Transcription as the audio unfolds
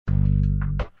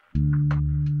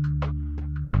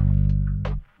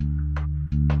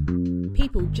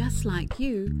people just like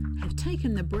you have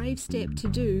taken the brave step to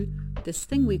do this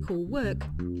thing we call work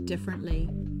differently.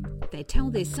 They tell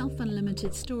their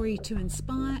self-unlimited story to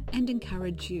inspire and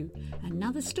encourage you.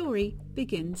 Another story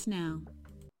begins now.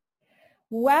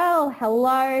 Well,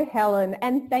 hello, Helen,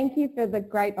 and thank you for the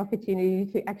great opportunity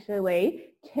to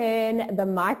actually turn the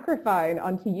microphone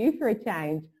onto you for a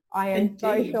change. I am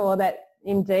so sure that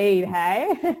indeed, hey?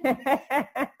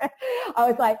 I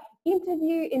was like,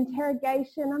 interview,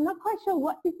 interrogation, I'm not quite sure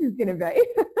what this is going to be.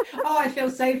 Oh, I feel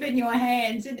safe in your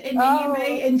hands. And you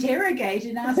may interrogate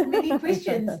and ask many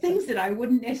questions, things that I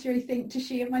wouldn't necessarily think to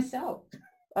share myself.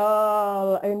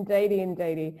 Oh, indeedy.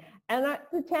 And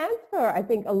that's a chance for, I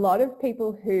think, a lot of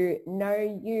people who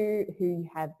know you, who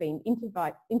have been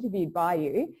interviewed by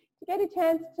you, to get a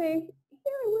chance to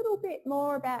hear a little bit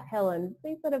more about Helen,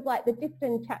 see sort of like the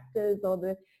different chapters or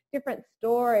the different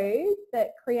stories that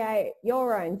create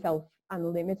your own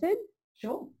self-unlimited.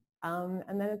 Sure.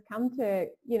 And then it's come to,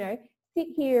 sit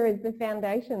here as the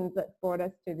foundations that brought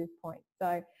us to this point.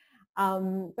 So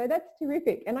that's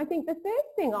terrific. And I think the first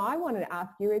thing I wanted to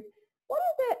ask you is,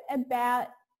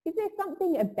 is there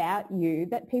something about you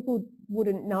that people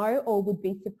wouldn't know or would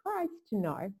be surprised to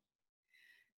know?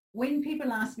 When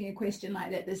people ask me a question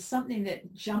like that, there's something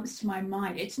that jumps to my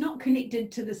mind. It's not connected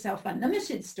to the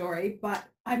Self-Unlimited story, but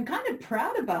I'm kind of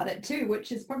proud about it too,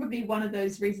 which is probably one of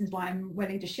those reasons why I'm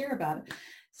willing to share about it.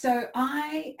 So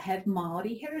I have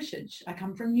Māori heritage. I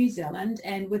come from New Zealand,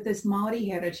 and with this Māori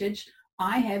heritage,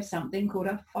 I have something called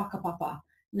a whakapapa.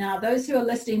 Now, those who are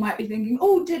listening might be thinking,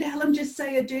 oh, did Helen just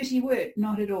say a dirty word?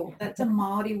 Not at all. That's a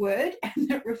Māori word, and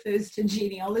it refers to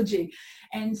genealogy.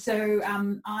 And so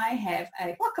I have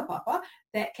a whakapapa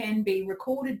that can be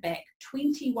recorded back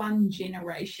 21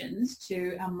 generations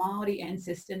to a Māori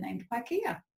ancestor named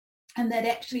Paikea. And that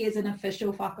actually is an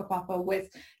official whakapapa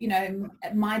with,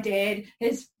 my dad,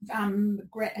 his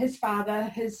father,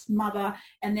 his mother,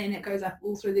 and then it goes up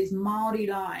all through these Māori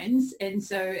lines. And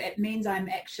so it means I'm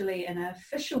actually an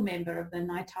official member of the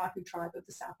Ngāi Tahu tribe of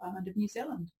the South Island of New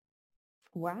Zealand.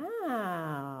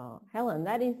 Wow. Helen,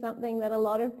 that is something that a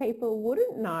lot of people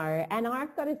wouldn't know. And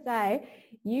I've got to say,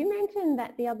 you mentioned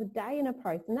that the other day in a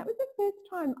post, and that was the first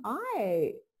time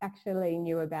I actually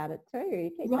knew about it too.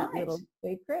 You keep that little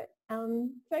secret.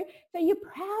 So you're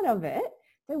proud of it.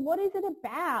 So what is it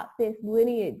about this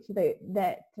lineage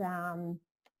that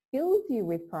fills you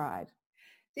with pride?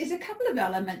 There's a couple of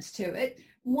elements to it.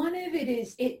 One of it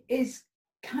is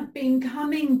been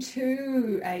coming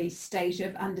to a state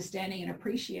of understanding and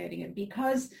appreciating it,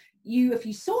 because if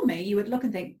you saw me, you would look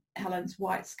and think, Helen's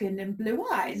white-skinned and blue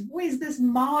eyes. Where's this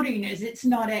Māoriness? It's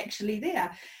not actually there.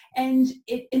 And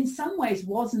it in some ways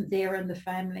wasn't there in the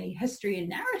family history and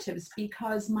narratives,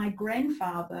 because my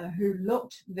grandfather, who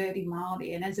looked very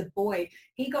Māori, and as a boy,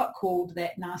 he got called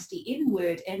that nasty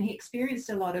N-word, and he experienced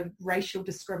a lot of racial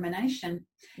discrimination.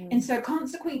 And so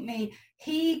consequently,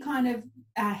 he kind of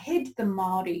hid the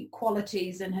Māori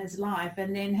qualities in his life,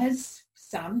 and then his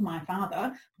son, my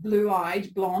father,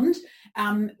 blue-eyed, blonde,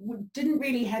 didn't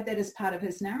really have that as part of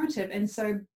his narrative. And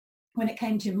so when it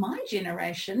came to my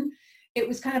generation, it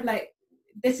was kind of like,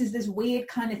 this is this weird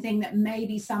kind of thing that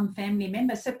maybe some family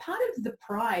member. So part of the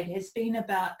pride has been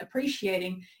about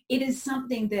appreciating it is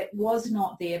something that was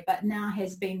not there, but now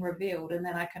has been revealed, and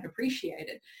that I can appreciate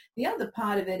it. The other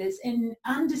part of it is in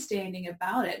understanding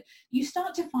about it, you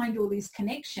start to find all these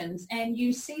connections, and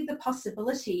you see the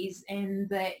possibilities, and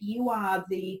that you are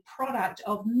the product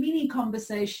of many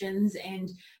conversations and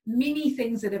many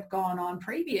things that have gone on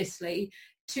previously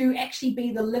to actually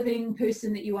be the living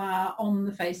person that you are on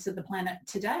the face of the planet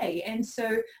today. And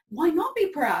so why not be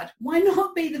proud? Why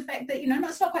not be the fact that,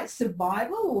 it's not quite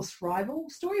survival or thrival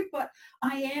story, but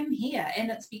I am here. And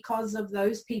it's because of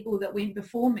those people that went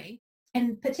before me.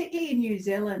 And particularly in New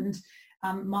Zealand,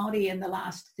 Māori in the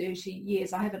last 30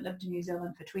 years, I haven't lived in New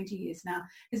Zealand for 20 years now,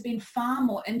 has been far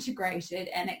more integrated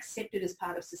and accepted as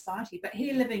part of society. But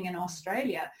here living in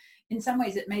Australia, in some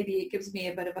ways it gives me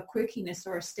a bit of a quirkiness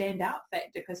or a standout factor,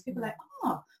 because people are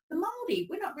like, the Māori,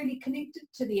 we're not really connected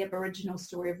to the Aboriginal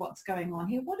story of what's going on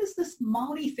here. What is this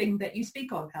Māori thing that you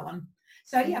speak of, Helen?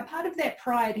 So part of that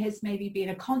pride has maybe been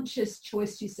a conscious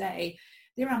choice to say,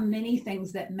 there are many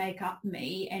things that make up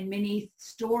me, and many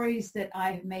stories that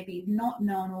I have maybe not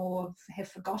known or have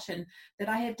forgotten that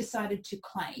I have decided to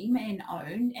claim and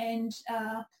own. And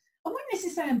I won't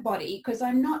necessarily embody, because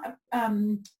I'm not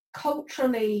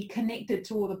culturally connected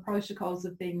to all the protocols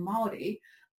of being Māori,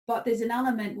 but there's an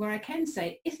element where I can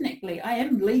say ethnically I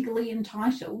am legally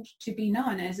entitled to be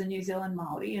known as a New Zealand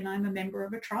Māori, and I'm a member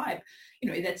of a tribe.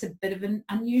 That's a bit of an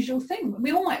unusual thing.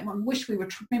 We all might wish we were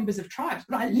members of tribes,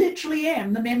 but I literally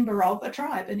am the member of a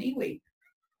tribe in iwi.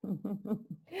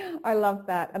 I love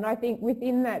that. And I think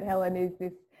within that, Helen, is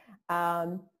this,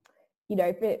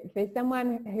 for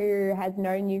someone who has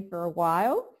known you for a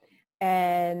while,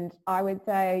 and I would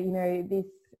say, this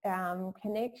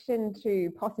connection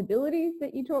to possibilities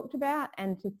that you talked about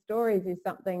and to stories is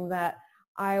something that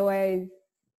I always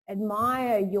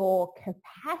admire your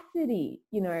capacity,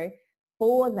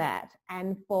 for that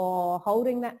and for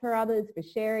holding that for others, for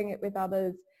sharing it with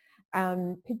others,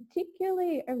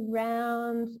 particularly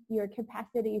around your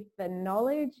capacity for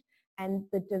knowledge and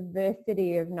the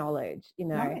diversity of knowledge,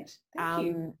 Right. Thank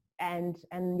you.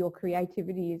 and your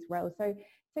creativity as well. So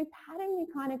part of me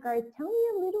kind of goes, tell me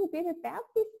a little bit about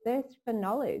this thirst for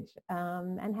knowledge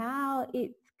and how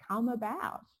it's come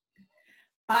about.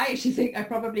 I actually think I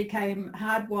probably came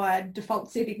hardwired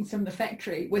default settings from the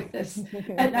factory with this.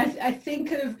 And I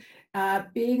think of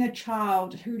being a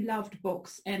child who loved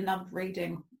books and loved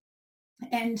reading.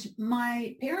 And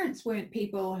my parents weren't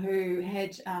people who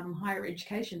had higher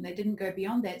education. They didn't go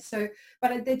beyond that. So,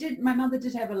 but they did. My mother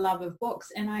did have a love of books,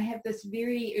 and I have this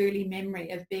very early memory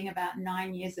of being about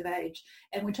 9 years of age.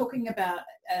 And we're talking about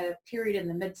a period in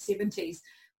the mid-70s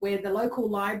where the local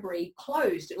library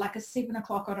closed at like 7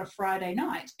 o'clock on a Friday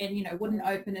night and, wouldn't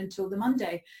open until the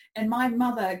Monday. And my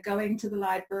mother going to the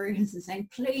librarians and saying,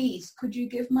 please, could you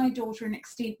give my daughter an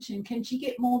extension? Can she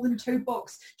get more than 2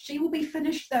 books? She will be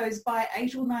finished those by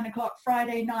 8 or 9 o'clock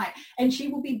Friday night and she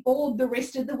will be bored the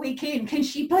rest of the weekend. Can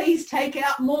she please take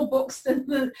out more books than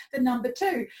the number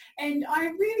 2? And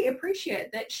I really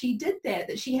appreciate that she did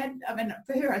that she had,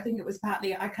 for her, I think it was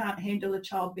partly, I can't handle a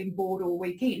child being bored all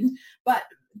weekend, but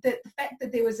the fact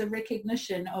that there was a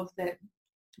recognition of that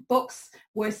books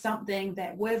were something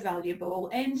that were valuable.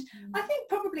 And I think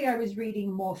probably I was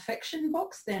reading more fiction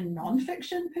books than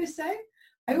non-fiction per se.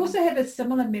 I also have a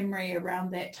similar memory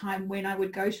around that time when I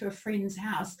would go to a friend's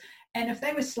house, and if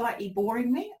they were slightly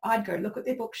boring me, I'd go look at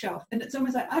their bookshelf. And it's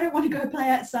almost like, I don't want to go play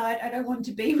outside. I don't want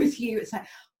to be with you. It's like,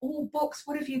 oh, books,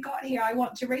 what have you got here? I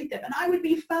want to read them. And I would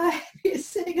be far happier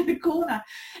sitting in a corner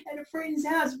at a friend's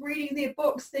house reading their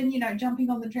books than, jumping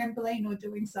on the trampoline or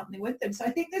doing something with them. So I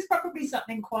think there's probably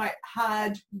something quite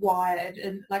hardwired,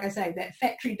 and like I say, that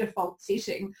factory default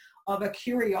setting of a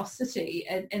curiosity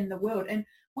in the world. And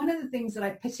one of the things that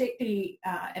I particularly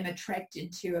am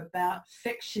attracted to about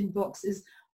fiction books is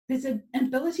there's an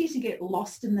ability to get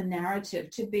lost in the narrative,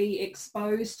 to be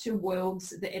exposed to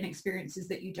worlds and experiences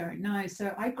that you don't know.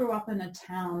 So I grew up in a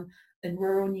town in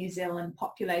rural New Zealand,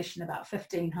 population about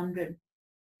 1,500.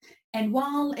 And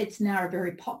while it's now a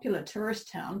very popular tourist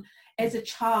town, as a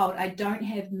child, I don't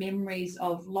have memories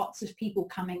of lots of people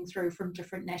coming through from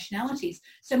different nationalities.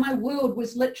 So my world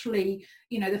was literally,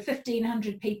 the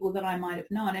 1,500 people that I might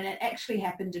have known. And it actually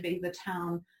happened to be the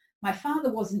town. My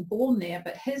father wasn't born there,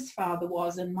 but his father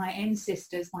was, and my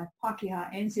ancestors, my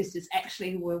Pākehā ancestors,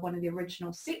 actually were one of the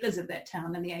original settlers of that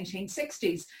town in the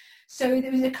 1860s. So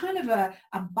there was a kind of a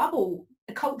bubble,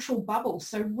 a cultural bubble.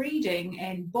 So reading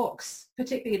and books,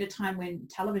 particularly at a time when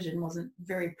television wasn't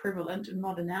very prevalent and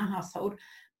not in our household,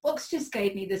 books just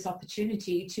gave me this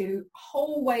opportunity to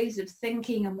whole ways of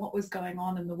thinking and what was going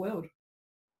on in the world.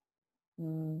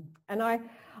 And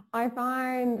I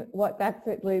find what's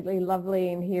absolutely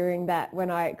lovely in hearing that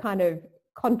when I kind of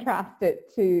contrast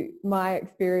it to my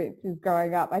experiences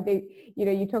growing up. I think,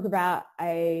 you talk about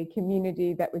a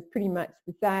community that was pretty much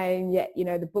the same, yet,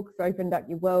 the books opened up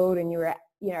your world and you were,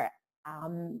 a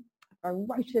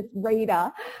ferocious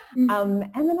reader. And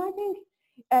then I think,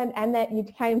 and that you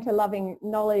came to loving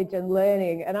knowledge and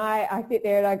learning. And I sit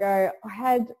there and I go, I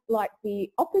had like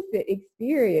the opposite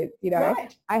experience,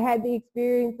 Right. I had the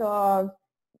experience of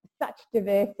such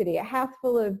diversity, a house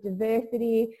full of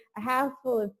diversity, a house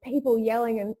full of people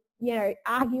yelling and,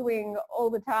 arguing all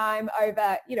the time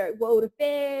over, world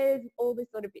affairs, all this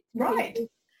sort of bits and Right. pieces.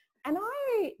 And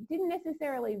I didn't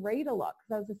necessarily read a lot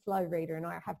because I was a slow reader, and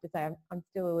I have to say I'm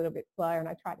still a little bit slower, and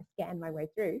I try to scan my way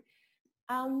through.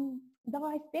 Though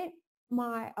I spent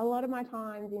a lot of my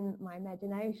times in my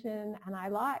imagination, and I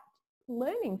liked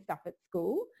learning stuff at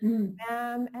school,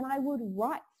 and I would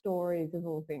write stories of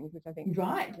all things, which I think is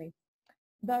Right.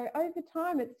 Though over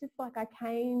time, it's just like I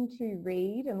came to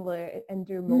read and learn and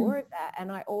do more of that,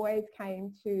 and I always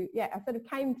came to, I sort of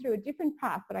came through a different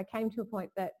path, but I came to a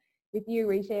point that with you,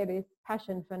 we share this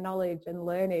passion for knowledge and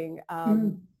learning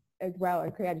as well,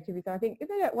 and creativity. So I think,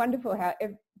 isn't it wonderful how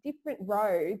different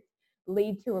roads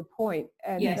lead to a point?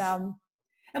 And, yes.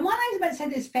 And one I was about to say,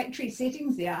 there's factory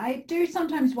settings there. I do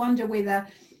sometimes wonder whether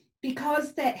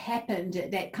because that happened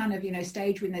at that kind of,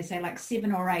 stage when they say like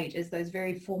 7 or 8 is those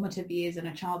very formative years in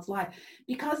a child's life,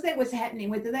 because that was happening,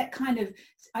 whether that kind of,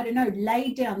 I don't know,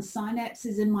 laid down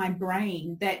synapses in my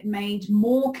brain that made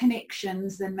more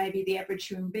connections than maybe the average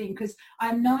human being, because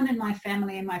I'm known in my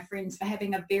family and my friends for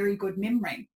having a very good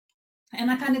memory. And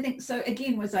I kind of think, so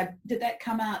again, did that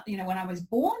come out, when I was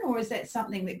born, or is that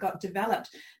something that got developed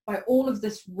by all of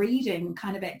this reading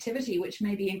kind of activity, which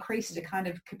maybe increased a kind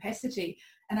of capacity?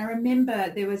 And I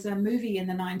remember there was a movie in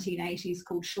the 1980s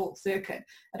called Short Circuit.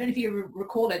 I don't know if you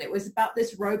recall it. It was about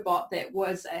this robot that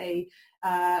was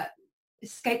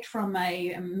escaped from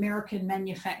a American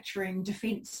manufacturing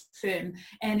defense firm,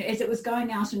 and as it was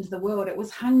going out into the world, it was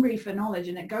hungry for knowledge,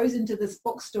 and it goes into this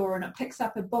bookstore and it picks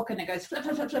up a book and it goes flip,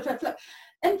 flip, flip, flip, flip, flip,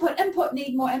 input,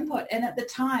 need more input. And at the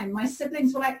time my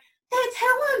siblings were like, that's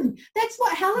Helen, that's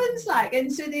what Helen's like.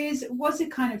 And so was a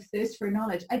kind of thirst for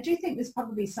knowledge. I do think there's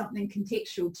probably something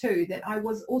contextual too, that I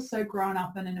was also grown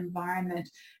up in an environment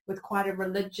with quite a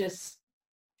religious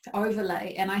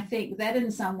overlay, and I think that in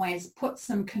some ways put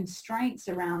some constraints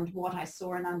around what I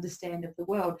saw and understand of the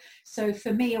world. So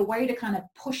for me, a way to kind of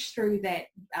push through that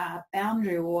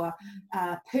boundary, or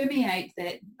permeate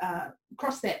that,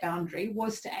 cross that boundary,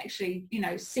 was to actually,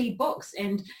 see books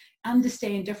and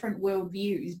understand different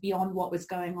worldviews beyond what was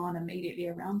going on immediately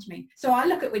around me. So I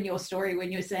look at your story,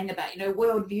 when you were saying about,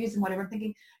 worldviews and whatever, I'm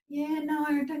thinking, yeah, no,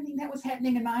 I don't think that was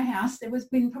happening in my house. There was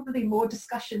been probably more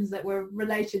discussions that were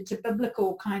related to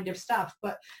biblical kind of stuff.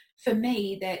 But for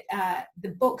me, that the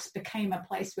books became a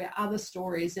place where other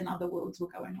stories and other worlds were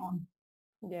going on.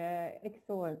 Yeah,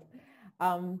 excellent.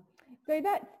 So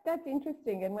that's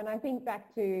interesting. And when I think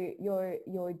back to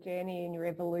your journey and your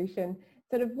evolution,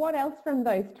 sort of what else from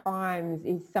those times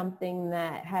is something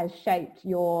that has shaped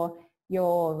your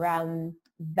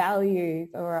values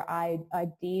or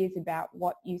ideas about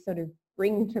what you sort of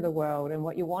bring to the world and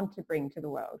what you want to bring to the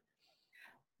world?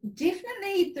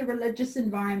 Definitely the religious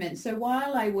environment. So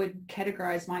while I would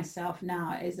categorize myself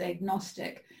now as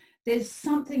agnostic, there's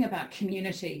something about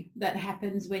community that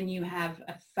happens when you have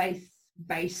a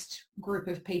faith-based group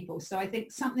of people. So I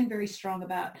think something very strong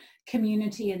about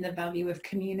community and the value of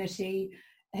community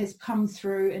has come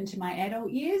through into my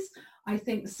adult years. I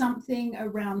think something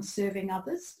around serving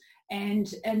others.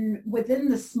 And within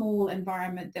the small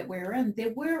environment that we're in,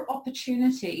 there were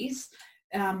opportunities,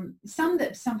 some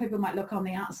people might look on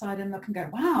the outside and look and go,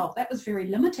 wow, that was very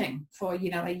limiting for,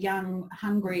 a young,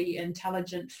 hungry,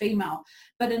 intelligent female.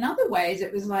 But in other ways,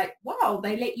 it was like, wow,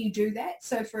 they let you do that.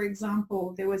 So, for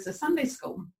example, there was a Sunday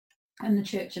school in the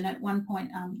church. And at one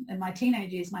point in my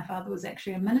teenage years, my father was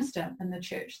actually a minister in the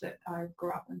church that I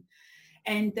grew up in.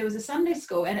 And there was a Sunday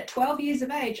school, and at 12 years of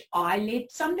age, I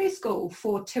led Sunday school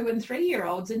for 2 and 3 year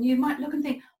olds. And you might look and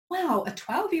think, wow, a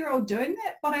 12-year-old doing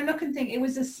that? But I look and think it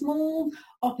was a small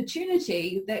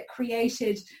opportunity that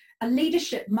created a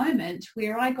leadership moment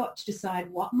where I got to decide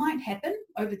what might happen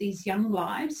over these young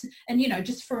lives, and,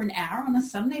 just for an hour on a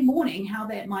Sunday morning, how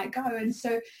that might go. And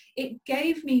so it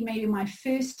gave me maybe my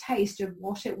first taste of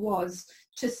what it was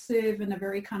to serve in a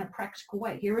very kind of practical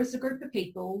way. Here is a group of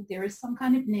people, there is some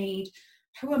kind of need.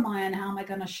 Who am I and how am I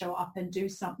going to show up and do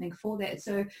something for that?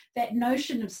 So that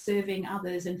notion of serving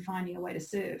others and finding a way to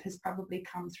serve has probably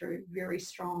come through very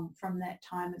strong from that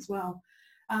time as well.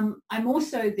 I'm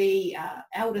also the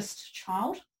eldest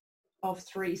child of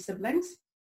 3 siblings.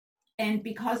 And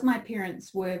because my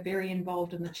parents were very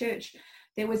involved in the church,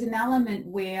 there was an element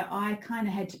where I kind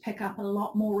of had to pick up a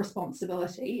lot more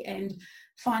responsibility, and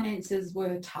finances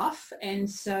were tough. And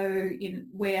so,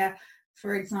 where,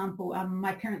 for example,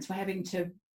 my parents were having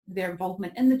their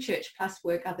involvement in the church plus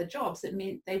work other jobs, it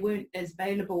meant they weren't as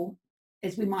available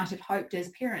as we might have hoped as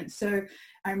parents. So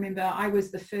I remember I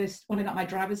was the first, when I got my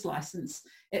driver's license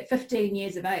at 15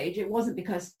 years of age, it wasn't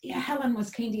because Helen was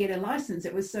keen to get a license.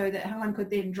 It was so that Helen could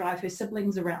then drive her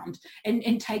siblings around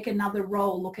and take another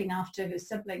role looking after her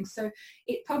siblings. So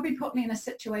it probably put me in a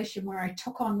situation where I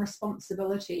took on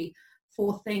responsibility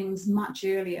for things much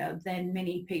earlier than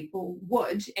many people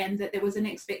would, and that there was an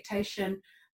expectation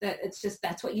that it's just,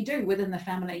 that's what you do within the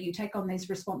family. You take on these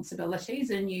responsibilities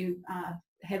and you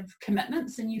have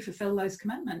commitments and you fulfill those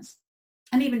commitments.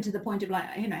 And even to the point of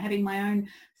having my own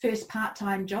first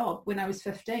part-time job when I was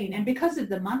 15. And because of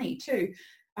the money too,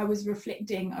 I was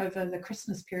reflecting over the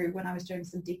Christmas period when I was doing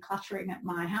some decluttering at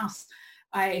my house.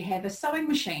 I have a sewing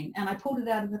machine and I pulled it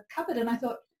out of the cupboard and I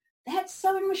thought, that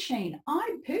sewing machine,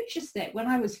 I purchased that when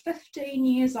I was 15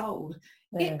 years old.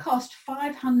 Yeah. It cost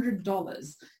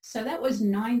 $500. So that was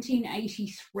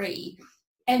 1983.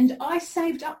 And I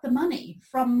saved up the money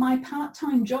from my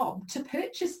part-time job to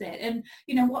purchase that. And,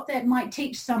 what that might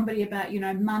teach somebody about,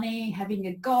 money, having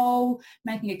a goal,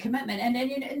 making a commitment. And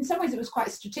in some ways it was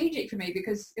quite strategic for me,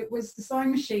 because it was the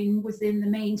sewing machine was then the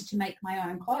means to make my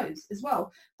own clothes as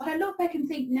well. But I look back and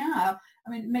think now,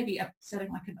 maybe I'm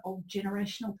sounding like an old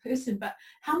generational person, but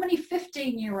how many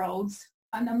 15-year-olds,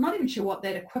 and I'm not even sure what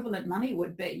that equivalent money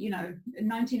would be, in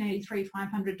 1983,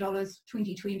 $500,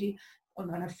 2020, I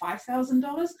don't know,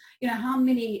 $5,000, how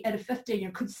many at a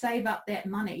 15-year could save up that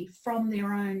money from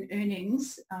their own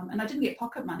earnings, and I didn't get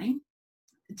pocket money,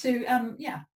 to,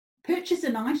 purchase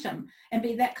an item and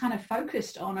be that kind of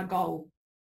focused on a goal.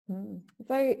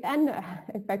 So, and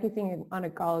focusing on a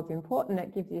goal is important.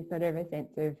 It gives you sort of a sense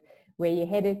of where you're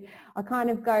headed. I kind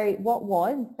of go, what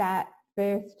was that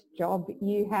first job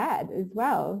you had as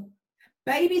well?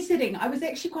 Babysitting. I was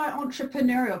actually quite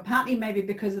entrepreneurial, partly maybe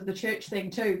because of the church thing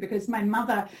too, because my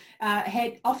mother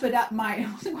had offered up it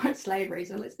wasn't quite slavery,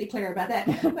 so let's be clear about that.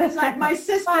 But it's like my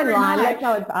sister and I. Let's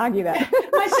not argue that.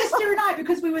 My sister and I,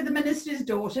 because we were the minister's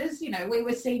daughters, we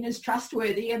were seen as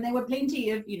trustworthy, and there were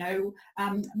plenty of,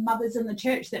 mothers in the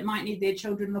church that might need their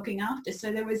children looking after.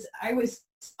 So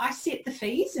I set the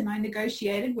fees and I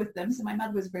negotiated with them. So my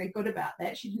mother was very good about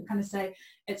that. She didn't kind of say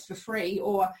it's for free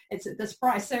or it's at this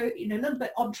price. So, a little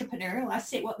bit entrepreneurial. I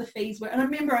set what the fees were. And I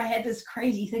remember I had this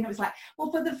crazy thing. It was like,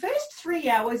 well, for the first 3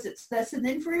 hours, it's this. And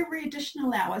then for every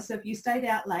additional hour, so if you stayed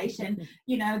out late and,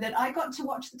 that I got to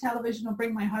watch the television or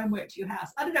bring my homework to your house.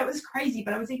 I don't know, it was crazy,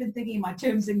 but I was even thinking my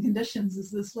terms and conditions as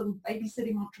this little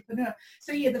babysitting entrepreneur.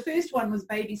 So yeah, the first one was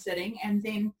babysitting. And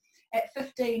then at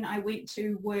 15, I went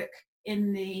to work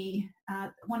in the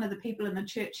one of the people in the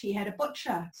church. He had a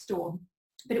butcher store,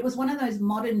 but it was one of those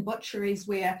modern butcheries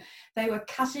where they were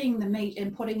cutting the meat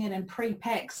and putting it in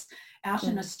pre-packs out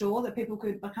in a store that people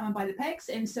could come and buy the packs.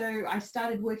 And so I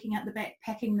started working at the back,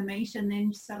 packing the meat and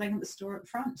then selling at the store at the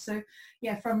front. So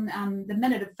yeah, from the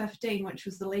minute of 15, which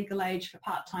was the legal age for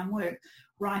part-time work,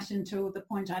 right until the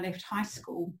point I left high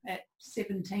school at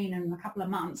 17 and a couple of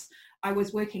months, I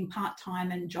was working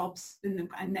part-time in jobs in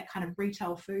that kind of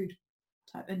retail food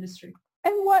type industry.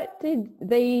 And what did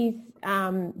these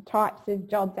types of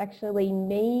jobs actually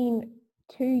mean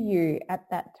to you at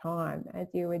that time as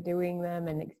you were doing them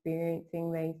and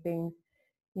experiencing these things?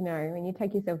 When you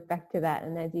take yourself back to that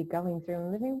and as you're going through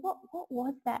and living, what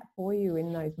was that for you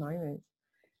in those moments?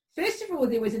 First of all,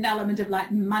 there was an element of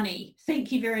like money.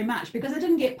 Thank you very much, because I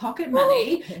didn't get pocket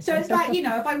money. So it's like,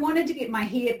 if I wanted to get my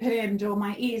hair permed or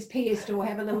my ears pierced or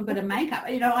have a little bit of makeup,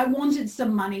 I wanted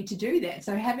some money to do that.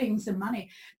 So having some money.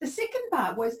 The second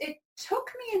part was it took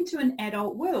me into an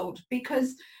adult world,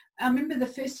 because I remember the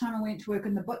first time I went to work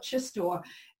in the butcher store,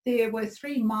 there were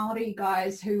 3 Māori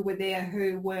guys who were there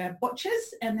who were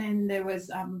butchers, and then there was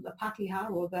the Pākehā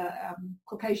or the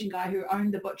Caucasian guy who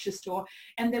owned the butcher store,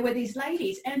 and there were these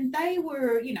ladies, and they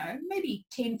were, maybe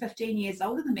 10, 15 years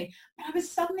older than me, but I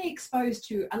was suddenly exposed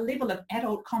to a level of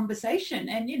adult conversation,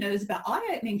 and, it was about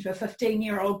eye-opening to a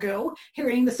 15-year-old girl,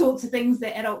 hearing the sorts of things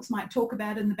that adults might talk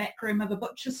about in the back room of a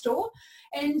butcher store.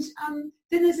 And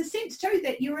then there's a sense too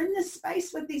that you're in this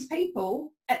space with these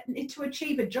people to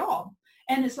achieve a job.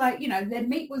 And it's like, their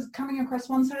meat was coming across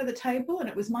one side of the table and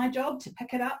it was my job to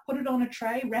pick it up, put it on a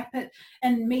tray, wrap it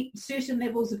and meet certain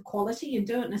levels of quality and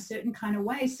do it in a certain kind of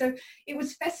way. So it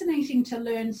was fascinating to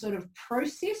learn sort of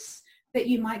process that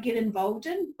you might get involved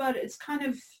in, but it's kind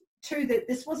of too that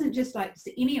this wasn't just like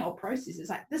any old process. It's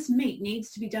like this meat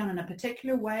needs to be done in a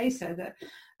particular way so that,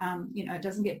 it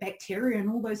doesn't get bacteria and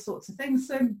all those sorts of things.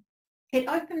 So it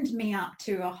opened me up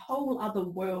to a whole other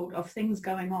world of things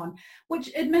going on, which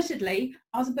admittedly,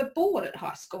 I was a bit bored at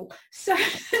high school. So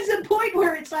there's a point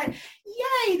where it's like,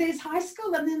 yay, there's high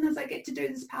school, and then I get to do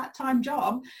this part-time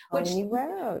job. Which, and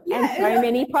so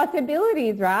many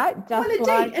possibilities, right? Just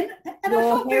well, indeed. And I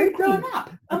felt very grown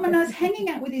up. I was hanging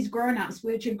out with these grown-ups,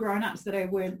 which are grown-ups that I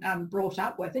weren't brought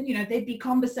up with. And, there'd be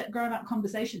grown-up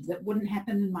conversations that wouldn't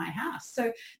happen in my house.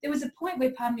 So there was a point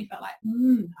where part of me felt like,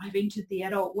 I've entered the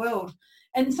adult world.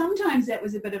 And sometimes that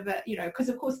was a bit of a, because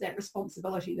of course that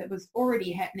responsibility that was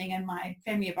already happening in my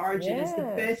family of origin as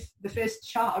the first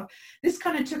child, this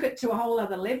kind of took it to a whole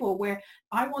other level where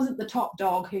I wasn't the top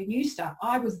dog who knew stuff.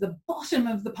 I was the bottom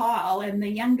of the pile and the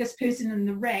youngest person in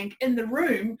the rank in the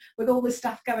room with all this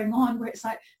stuff going on, where it's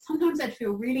like, sometimes I'd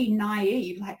feel really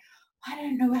naive, like, I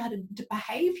don't know how to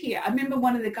behave here. I remember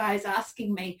one of the guys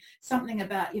asking me something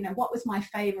about, what was my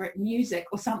favorite music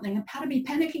or something, and part of me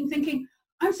panicking thinking,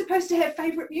 I'm supposed to have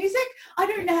favourite music? I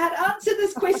don't know how to answer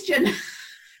this question.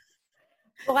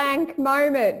 Blank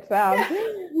moment. So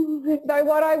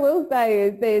what I will say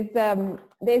is there's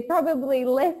there's probably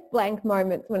less blank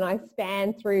moments when I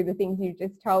span through the things you've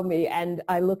just told me and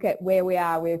I look at where we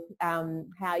are with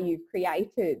how you've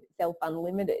created Self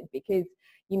Unlimited, because,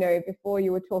 you know, before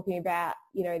you were talking about,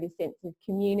 you know, this sense of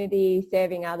community,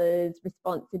 serving others,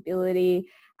 responsibility,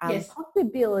 yes.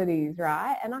 possibilities,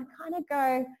 right? And I kind of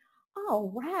go,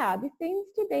 oh, wow, this seems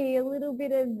to be a little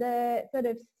bit of the sort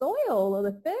of soil or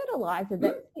the fertilizer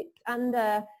that sits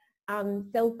under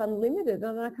Self Unlimited.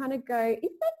 And I kind of go, is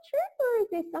that true, or is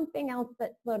there something else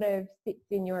that sort of sits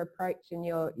in your approach and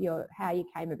your how you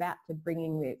came about to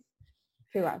bringing this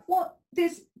to us? Well,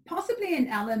 there's possibly an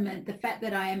element, the fact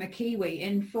that I am a Kiwi,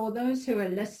 and for those who are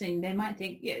listening, they might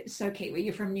think, yeah, so Kiwi,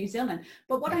 you're from New Zealand.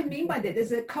 But what I mean by that,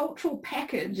 there's a cultural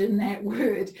package in that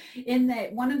word, in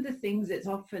that one of the things that's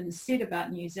often said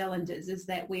about New Zealanders is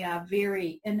that we are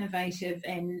very innovative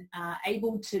and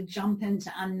able to jump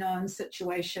into unknown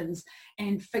situations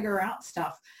and figure out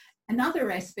stuff.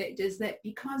 Another aspect is that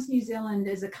because New Zealand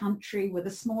is a country with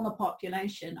a smaller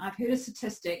population, I've heard a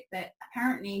statistic that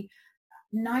apparently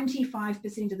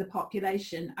 95% of the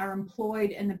population are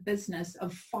employed in a business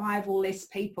of 5 or less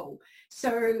people.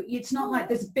 So it's not like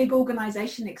this big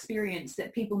organization experience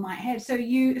that people might have. So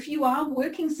if you are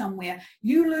working somewhere,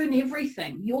 you learn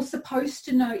everything. You're supposed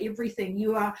to know everything.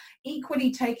 You are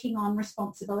equally taking on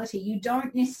responsibility. You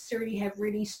don't necessarily have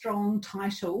really strong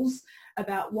titles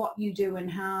about what you do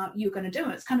and how you're going to do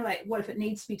it. It's kind of like, what if it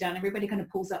needs to be done? Everybody kind of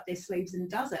pulls up their sleeves and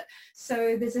does it.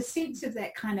 So there's a sense of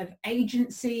that kind of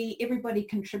agency, everybody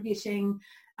contributing,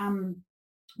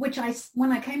 which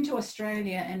when I came to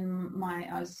Australia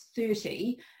I was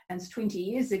 30, and it's 20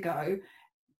 years ago,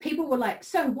 people were like,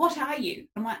 so what are you?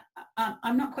 I'm like,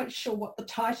 I'm not quite sure what the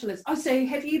title is. Oh, so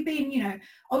have you been,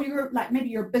 maybe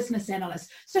you're a business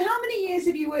analyst. So how many years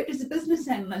have you worked as a business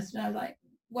analyst? And I was like,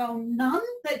 well, none.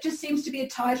 That just seems to be a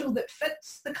title that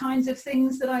fits the kinds of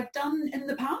things that I've done in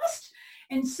the past.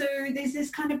 And so there's this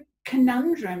kind of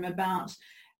conundrum about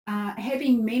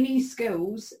having many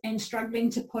skills and struggling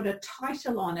to put a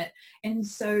title on it. And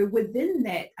so within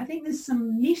that, I think there's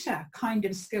some meta kind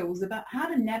of skills about how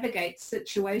to navigate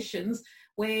situations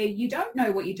where you don't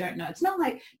know what you don't know. It's not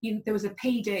like there was a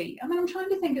PD. I mean, I'm trying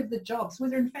to think of the jobs,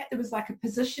 whether in fact there was like a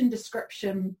position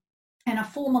description and a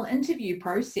formal interview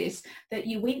process that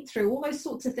you went through, all those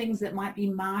sorts of things that might be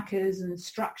markers and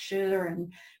structure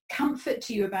and comfort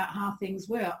to you about how things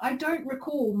were. I don't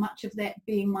recall much of that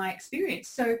being my experience.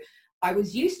 So I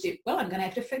was used to, well, I'm going to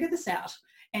have to figure this out.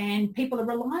 And people are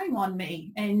relying on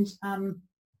me. And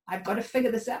I've got to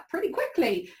figure this out pretty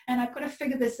quickly. And I've got to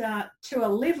figure this out to a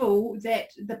level that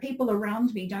the people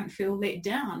around me don't feel let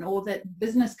down, or that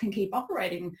business can keep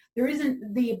operating. There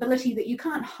isn't the ability that you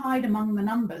can't hide among the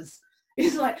numbers.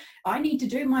 It's like, I need to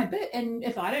do my bit, and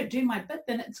if I don't do my bit,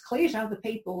 then it's clear to other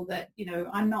people that,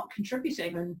 I'm not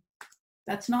contributing, and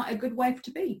that's not a good way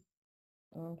to be.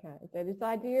 Okay, so this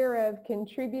idea of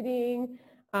contributing,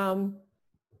 an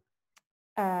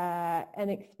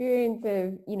experience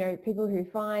of, people who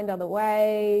find other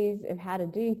ways of how to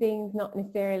do things, not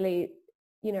necessarily,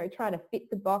 trying to fit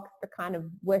the box, but kind of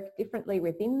work differently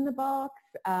within the box.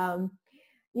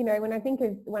 When I think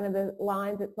of one of the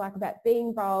lines, it's like about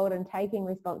being bold and taking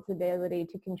responsibility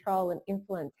to control and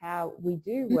influence how we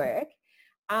do work.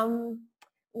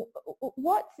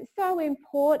 What's so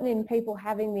important in people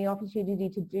having the opportunity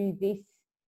to do this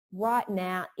right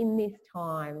now in this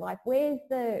time? Like, where's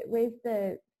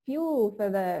the fuel for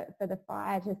the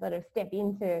fire to sort of step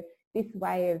into this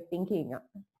way of thinking?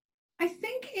 I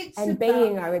think it's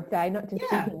being, I would say, not just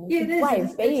thinking. Yeah, it's way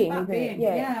of being, isn't it?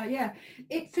 Yeah.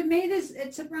 For me,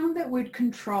 it's around that word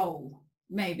control,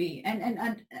 maybe,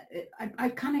 and I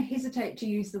kind of hesitate to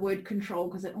use the word control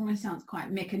because it almost sounds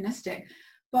quite mechanistic.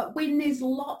 But when there's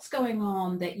lots going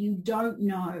on that you don't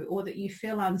know or that you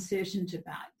feel uncertain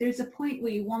about, there's a point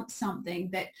where you want something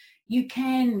that you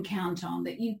can count on,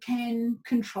 that you can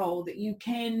control, that you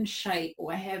can shape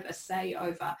or have a say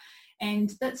over.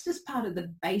 And that's just part of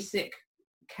the basic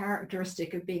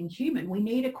characteristic of being human. We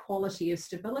need a quality of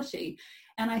stability.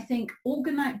 And I think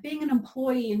being an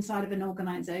employee inside of an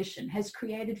organization has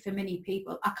created for many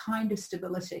people a kind of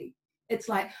stability. It's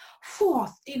like,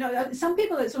 some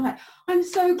people, it's like, I'm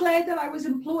so glad that I was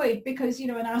employed because,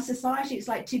 in our society, it's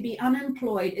like to be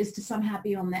unemployed is to somehow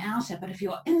be on the outer. But if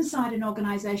you're inside an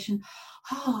organization,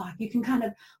 you can kind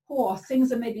of,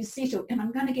 things are maybe settled and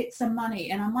I'm going to get some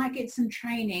money and I might get some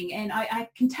training. And I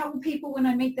can tell people when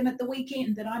I meet them at the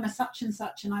weekend that I'm a such and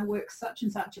such and I work such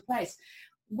and such a place.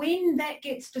 When that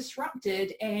gets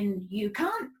disrupted and you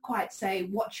can't quite say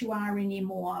what you are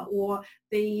anymore, or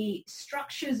the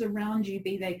structures around you,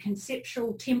 be they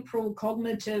conceptual, temporal,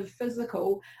 cognitive,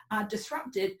 physical, are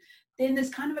disrupted, then there's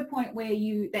kind of a point where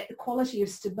that the quality of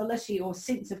stability or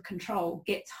sense of control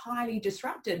gets highly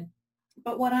disrupted.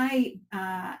 But what I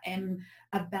am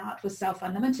about with Self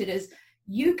Unlimited is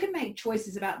you can make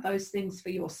choices about those things for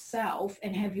yourself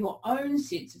and have your own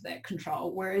sense of that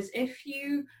control. Whereas if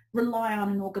you rely on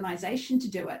an organization to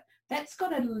do it, that's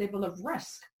got a level of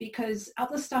risk because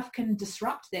other stuff can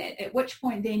disrupt that, at which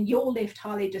point then you're left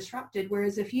highly disrupted.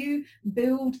 Whereas if you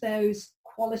build those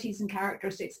qualities and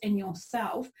characteristics in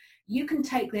yourself, you can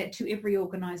take that to every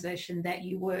organization that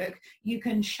you work. You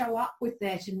can show up with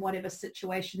that in whatever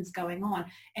situation's going on,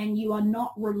 and you are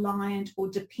not reliant or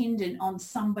dependent on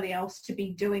somebody else to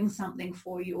be doing something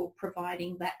for you or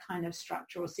providing that kind of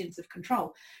structure or sense of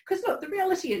control. Because look, the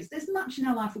reality is there's much in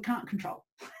our life we can't control.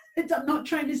 I'm not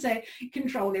trying to say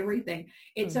control everything.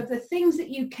 It's of the things that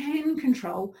you can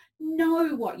control, know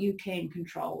what you can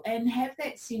control and have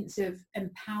that sense of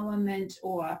empowerment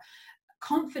or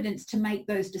confidence to make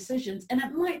those decisions. And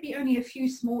it might be only a few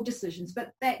small decisions,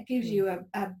 but that gives you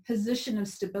a position of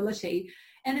stability.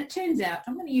 And it turns out,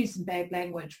 I'm going to use some bad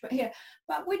language, but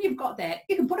when you've got that,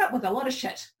 you can put up with a lot of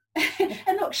shit.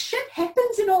 And look, shit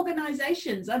happens in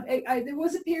organizations. There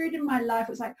was a period in my life,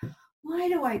 it was like, why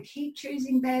do I keep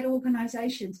choosing bad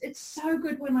organizations? It's so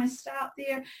good when I start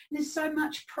there. There's so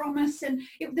much promise, and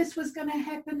if this was going to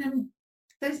happen, and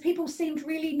those people seemed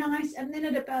really nice, and then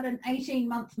at about an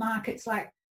 18-month mark, it's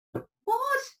like,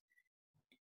 what?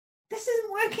 This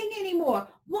isn't working anymore.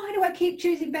 Why do I keep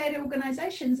choosing bad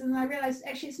organizations? And I realized,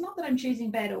 actually, it's not that I'm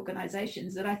choosing bad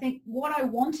organizations, that I think what I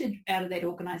wanted out of that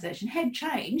organization had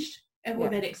changed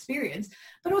with that experience,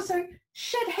 but also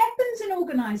shit happens in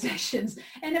organizations.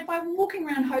 And if I'm walking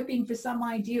around hoping for some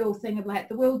ideal thing of like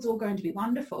the world's all going to be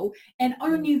wonderful and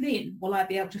only then will I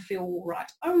be able to feel all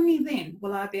right, only then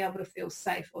will I be able to feel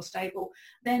safe or stable,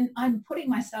 then I'm putting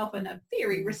myself in a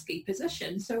very risky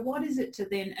position. So what is it to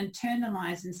then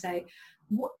internalize and say,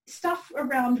 what stuff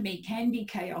around me can be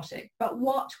chaotic, but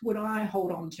what would I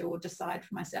hold on to or decide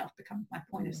for myself becomes my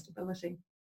point of stability?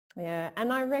 Yeah,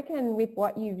 and I reckon with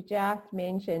what you've just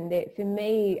mentioned, that for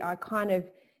me, I kind of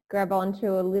grab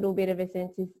onto a little bit of a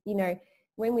sense of,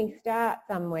 when we start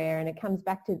somewhere and it comes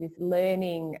back to this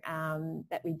learning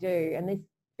that we do, and this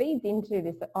feeds into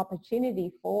this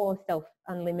opportunity for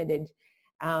self-unlimited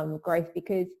growth,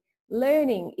 because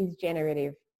learning is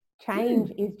generative.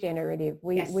 Change is generative.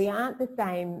 We aren't the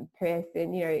same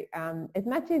person. As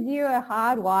much as you are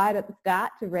hardwired at the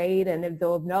start to read and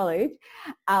absorb knowledge,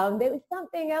 there was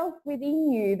something else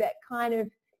within you that kind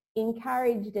of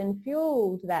encouraged and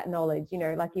fueled that knowledge.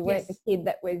 Like you weren't the kid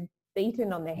that was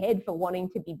beaten on the head for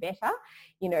wanting to be better.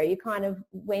 You kind of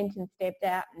went and stepped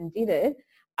out and did it.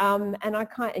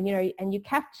 And you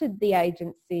captured the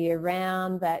agency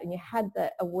around that, and you had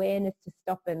the awareness to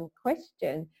stop and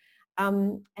question.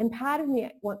 And part of me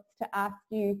wants to ask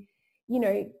you,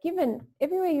 given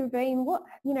everywhere you've been,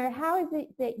 how is it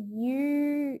that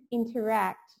you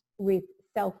interact with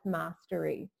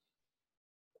self-mastery?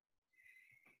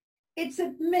 It's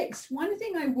a mix. One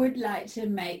thing I would like to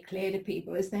make clear to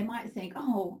people is they might think,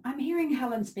 oh, I'm hearing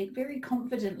Helen speak very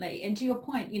confidently. And to your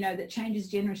point, that change is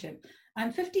generative.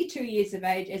 I'm 52 years of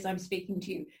age as I'm speaking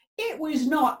to you. It was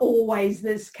not always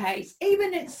this case.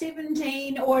 Even at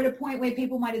 17 or at a point where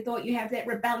people might have thought you have that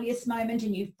rebellious moment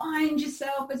and you find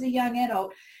yourself as a young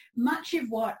adult, much of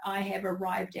what I have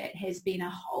arrived at has been a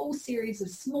whole series of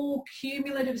small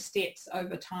cumulative steps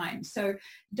over time. So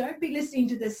don't be listening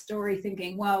to this story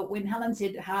thinking, well, when Helen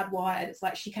said hardwired, it's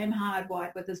like she came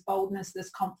hardwired with this boldness,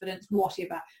 this confidence,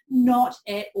 whatever. Not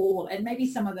at all. And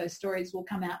maybe some of those stories will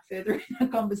come out further in a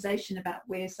conversation about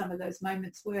where some of those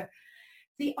moments were.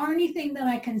 The only thing that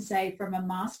I can say from a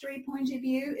mastery point of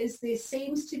view is there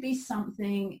seems to be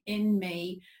something in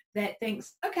me that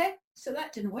thinks, okay, so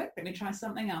that didn't work. Let me try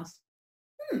something else.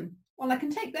 Well, I can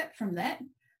take that from that.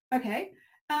 Okay.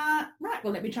 Right.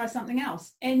 Well, let me try something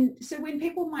else. And so when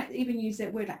people might even use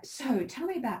that word, like, so tell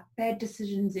me about bad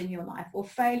decisions in your life or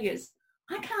failures,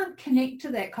 I can't connect to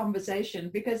that conversation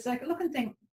because I look and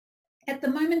think at the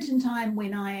moment in time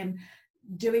when I am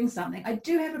doing something, I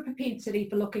do have a propensity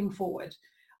for looking forward.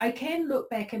 I can look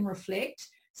back and reflect.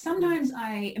 Sometimes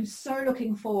I am so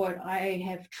looking forward, I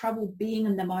have trouble being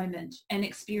in the moment and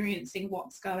experiencing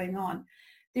what's going on.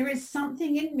 There is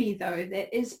something in me, though,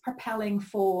 that is propelling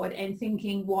forward and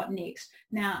thinking, what next?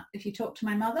 Now, if you talk to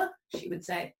my mother, she would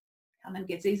say, Helen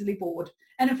gets easily bored.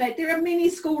 And in fact, there are many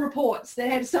school reports that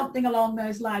have something along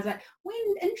those lines, like, when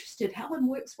interested, Helen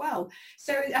works well.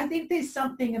 So I think there's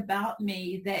something about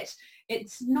me that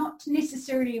it's not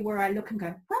necessarily where I look and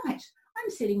go, right, I'm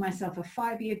setting myself a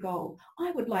 5-year goal.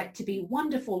 I would like to be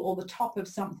wonderful or the top of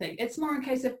something. It's more a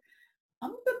case of,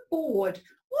 I'm a bit bored.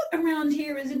 What around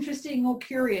here is interesting or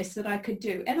curious that I could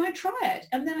do? And I try it.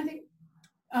 And then I think,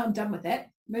 oh, I'm done with that.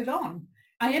 Move on.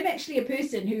 I am actually a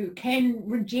person who can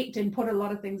reject and put a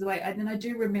lot of things away. And I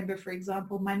do remember, for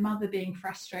example, my mother being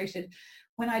frustrated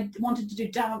when I wanted to do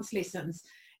dance lessons.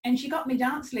 And she got me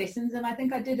dance lessons, and I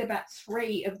think I did about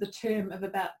 3 of the term of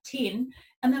about 10.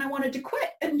 And then I wanted to quit.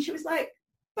 And she was like,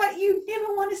 but you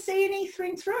never want to see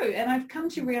anything through. And I've come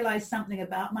to realize something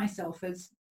about myself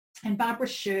and Barbara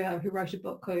Sher, who wrote a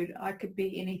book called I Could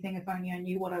Be Anything If Only I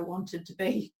Knew What I Wanted to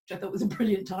Be, which I thought was a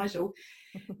brilliant title,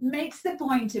 makes the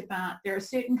point about there are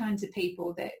certain kinds of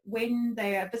people that when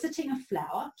they are visiting a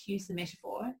flower, to use the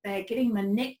metaphor, they're getting the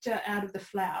nectar out of the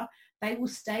flower, they will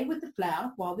stay with the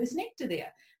flower while there's nectar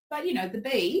there. But, the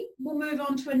bee will move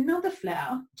on to another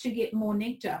flower to get more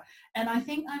nectar. And I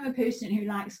think I'm a person who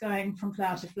likes going from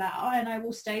flower to flower, and I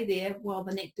will stay there while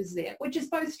the nectar's there, which is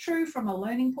both true from a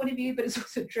learning point of view, but it's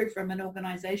also true from an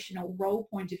organizational role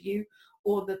point of view,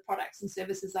 or the products and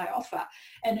services I offer.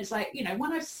 And it's like,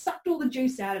 when I've sucked all the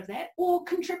juice out of that or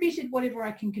contributed whatever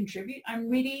I can contribute, I'm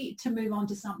ready to move on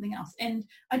to something else. And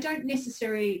I don't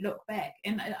necessarily look back.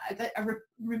 And I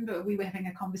remember we were having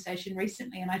a conversation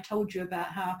recently, and I told you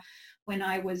about how when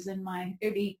I was in my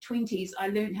early 20s, I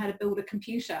learned how to build a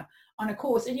computer on a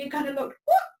course. And you kind of look,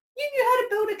 what? You knew how to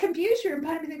build a computer? And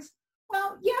part of me thinks,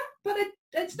 well, yeah, but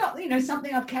it's not,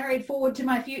 something I've carried forward to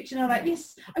my future. And I'm like,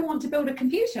 yes, I want to build a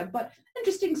computer. But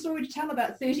interesting story to tell,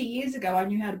 about 30 years ago, I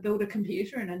knew how to build a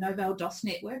computer and a Novell DOS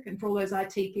network. And for all those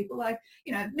IT people,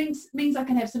 means I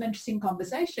can have some interesting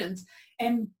conversations.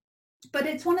 But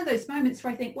it's one of those moments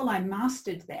where I think, well, I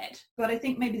mastered that. But I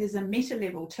think maybe there's a meta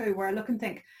level too, where I look and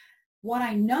think, what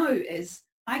I know is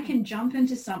I can jump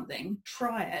into something,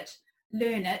 try it,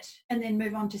 learn it, and then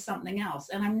move on to something else.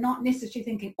 And I'm not necessarily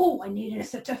thinking, oh, I needed a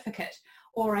certificate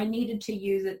or I needed to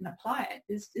use it and apply it.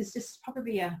 It's just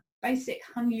probably a basic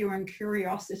hunger and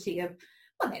curiosity of,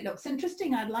 well, that looks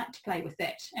interesting. I'd like to play with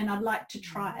that and I'd like to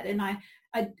try it. And I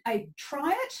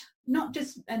try it, not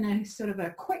just in a sort of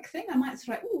a quick thing. I might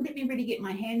sort of, oh, let me really get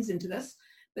my hands into this.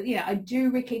 But yeah, I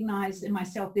do recognize in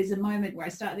myself, there's a moment where I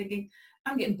start thinking,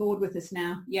 I'm getting bored with this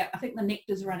now. Yeah, I think the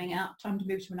nectar's running out. Time to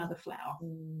move to another flower.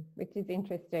 Which is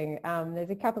interesting. There's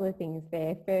a couple of things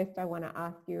there. First, I want to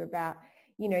ask you about,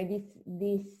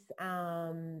 this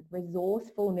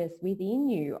resourcefulness within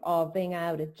you of being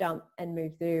able to jump and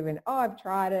move through and, oh, I've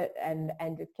tried it and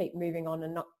just keep moving on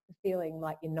and not feeling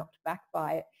like you're knocked back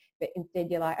by it. But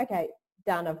instead you're like, okay,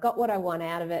 done. I've got what I want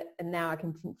out of it and now I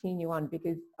can continue on,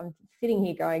 because I'm sitting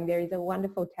here going, there is a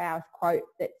wonderful Taoist quote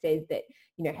that says that,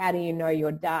 how do you know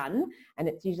you're done? And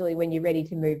it's usually when you're ready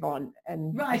to move on.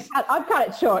 And right. I've cut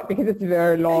it short because it's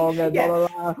very long and yeah. blah,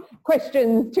 blah, blah.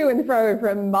 Questions to and fro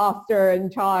from master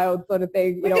and child sort of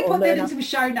thing. We can put that in some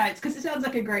show notes because it sounds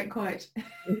like a great quote.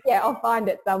 Yeah, I'll find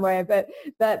it somewhere. But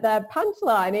the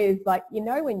punchline is like,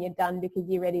 when you're done because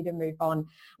you're ready to move on.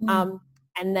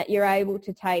 And that you're able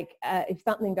to take, if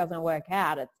something doesn't work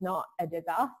out, it's not a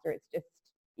disaster. It's just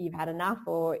you've had enough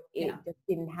or it just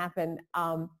didn't happen.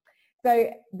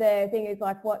 So the thing is,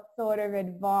 like, what sort of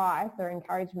advice or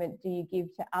encouragement do you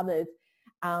give to others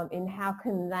in how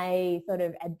can they sort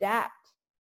of adapt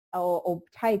or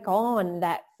take on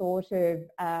that sort of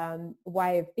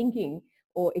way of thinking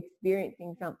or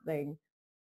experiencing something?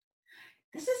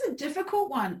 This is a difficult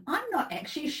one. I'm not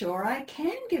actually sure I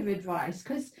can give advice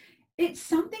because it's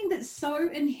something that's so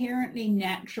inherently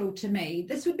natural to me.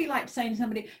 This would be like saying to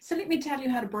somebody, so let me tell you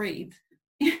how to breathe.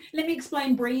 Let me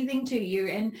explain breathing to you.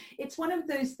 And it's one of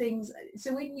those things.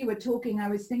 So when you were talking, I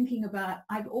was thinking about,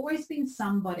 I've always been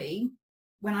somebody,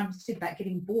 when I've said about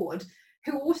getting bored,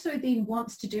 who also then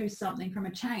wants to do something from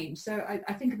a change. So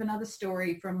I think of another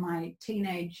story from my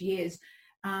teenage years.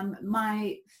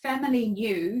 My family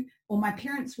knew, or my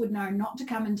parents would know, not to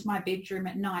come into my bedroom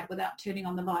at night without turning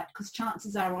on the light, because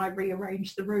chances are I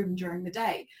rearranged the room during the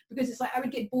day, because it's like I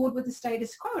would get bored with the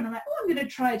status quo and I'm like, oh, I'm going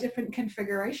to try a different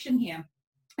configuration here.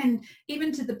 And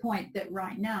even to the point that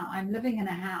right now I'm living in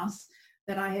a house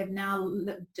that I have now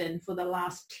lived in for the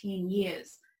last 10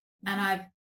 years. And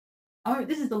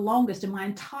this is the longest in my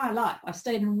entire life. I've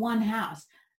stayed in one house.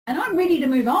 And I'm ready to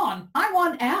move on. I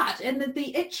want out. And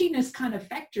the itchiness kind of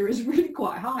factor is really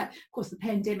quite high. Of course, the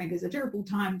pandemic is a terrible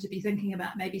time to be thinking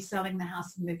about maybe selling the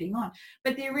house and moving on.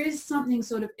 But there is something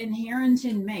sort of inherent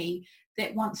in me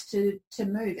that wants to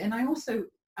move. And I also,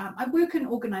 I work in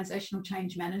organizational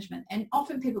change management. And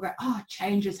often people go, oh,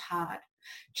 change is hard.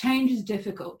 Change is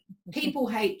difficult. People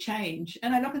hate change.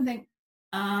 And I look and think,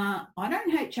 I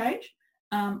don't hate change.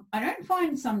 I don't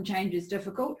find some changes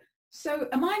difficult. So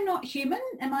am I not human?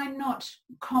 Am I not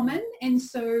common? And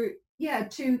so,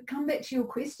 to come back to your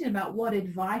question about what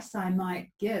advice I might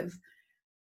give,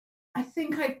 I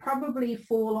think I probably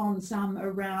fall on some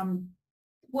around,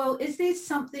 well, is there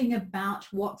something about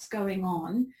what's going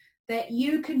on that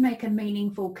you can make a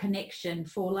meaningful connection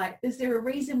for? Like, is there a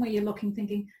reason where you're looking,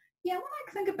 thinking, yeah, when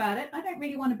I think about it, I don't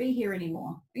really want to be here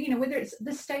anymore. You know, whether it's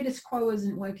the status quo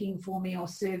isn't working for me or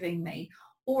serving me,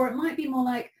 or it might be more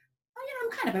like, oh, you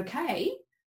know, I'm kind of okay,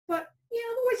 but yeah,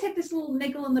 I've always had this little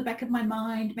niggle in the back of my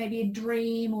mind, maybe a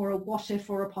dream or a what if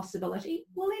or a possibility.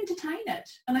 We'll entertain it.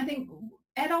 And I think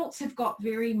adults have got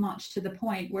very much to the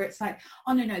point where it's like,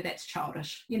 oh, no, that's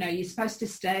childish. You know, you're supposed to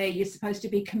stay, you're supposed to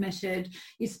be committed,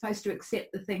 you're supposed to accept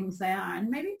the things they are. And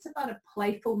maybe it's about a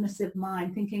playfulness of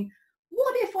mind, thinking,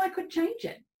 what if I could change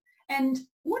it? And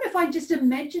what if I just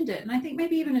imagined it? And I think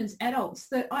maybe even as adults,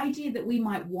 the idea that we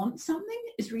might want something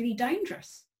is really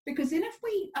dangerous, because then if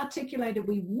we articulated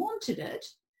we wanted it,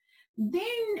 then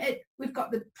we've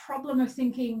got the problem of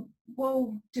thinking,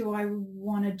 well, do I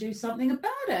want to do something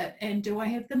about it? And do I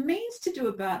have the means to do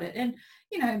about it? And,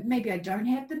 you know, maybe I don't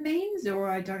have the means, or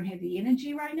I don't have the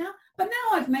energy right now, but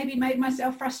now I've maybe made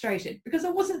myself frustrated because I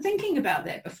wasn't thinking about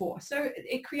that before. So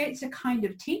it creates a kind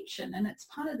of tension, and it's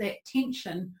part of that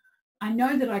tension. I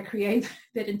know that I create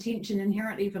that intention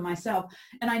inherently for myself,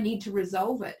 and I need to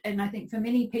resolve it. And I think for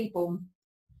many people,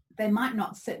 they might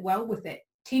not sit well with that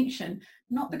tension,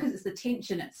 not because it's the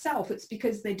tension itself, it's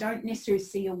because they don't necessarily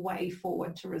see a way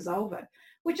forward to resolve it,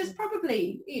 which is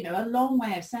probably, you know, a long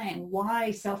way of saying why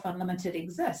Self-Unlimited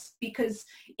exists, because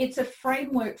it's a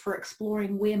framework for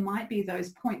exploring where might be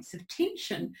those points of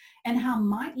tension and how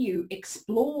might you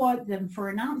explore them for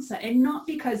an answer, and not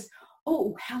because,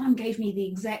 oh, Helen gave me the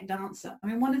exact answer. I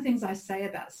mean, one of the things I say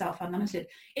about Self-Unlimited,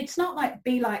 it's not like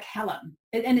be like Helen.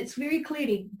 And it's very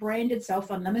clearly branded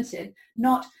Self-Unlimited,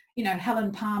 not, you know,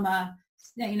 Helen Palmer,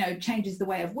 you know, changes the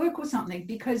way of work or something,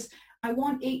 because I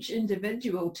want each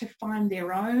individual to find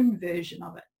their own version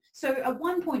of it. So at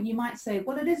one point you might say,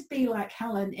 well, it is be like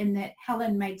Helen in that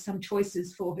Helen made some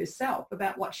choices for herself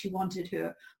about what she wanted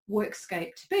her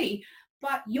workscape to be.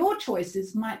 But your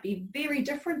choices might be very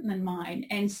different than mine.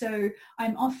 And so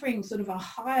I'm offering sort of a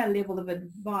higher level of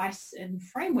advice and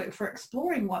framework for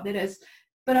exploring what that is.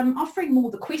 But I'm offering more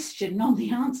the question, not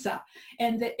the answer.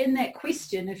 And that in that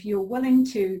question, if you're willing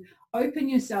to open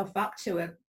yourself up to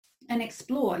it and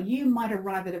explore, you might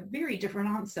arrive at a very different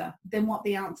answer than what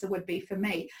the answer would be for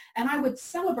me. And I would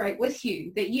celebrate with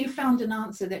you that you found an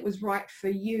answer that was right for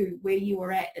you, where you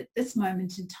were at this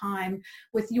moment in time,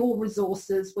 with your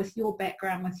resources, with your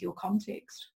background, with your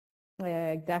context.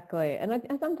 Yeah, exactly. And I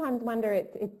sometimes wonder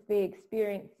it's the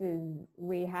experiences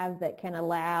we have that can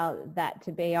allow that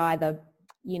to be either,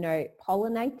 you know,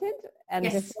 pollinated. And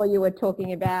yes. Before you were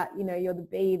talking about, you know, you're the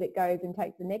bee that goes and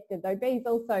takes the nectar. Though bees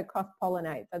also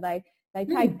cross-pollinate. So they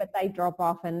take, but they drop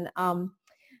off. And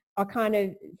I kind of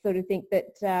sort of think that,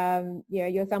 you know,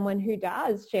 you're someone who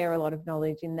does share a lot of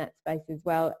knowledge in that space as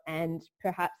well. And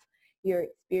perhaps your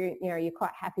experience, you know, you're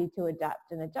quite happy to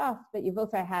adapt and adjust, but you've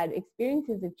also had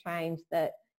experiences of change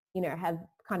that, you know, have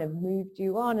kind of moved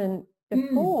you on. And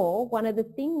before, one of the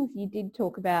things you did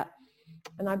talk about,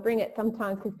 and I bring it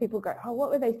sometimes because people go, oh, what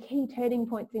were those key turning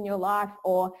points in your life?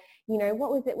 Or, you know,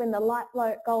 what was it when the light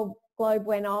globe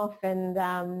went off?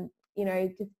 And, you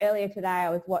know, just earlier today I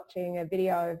was watching a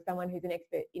video of someone who's an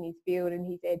expert in his field, and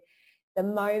he said, the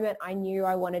moment I knew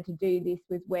I wanted to do this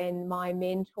was when my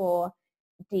mentor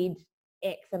did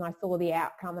X and I saw the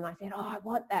outcome and I said, oh, I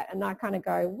want that. And I kind of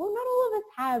go, well, not all of us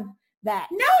have that.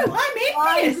 No, I'm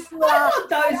envious. I want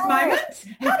those moments.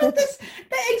 How did this,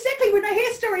 exactly when I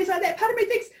hear stories like that, part of me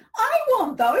thinks, I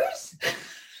want those.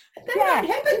 That might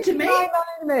happen to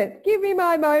me. Give me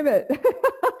my moment.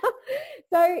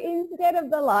 So instead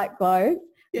of the light glows,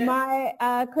 my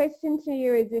question to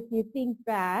you is, if you think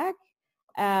back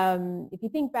and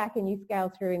you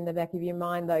scale through in the back of your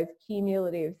mind those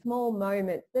cumulative small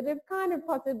moments that have kind of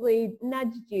possibly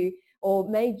nudged you or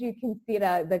made you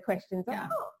consider the questions of,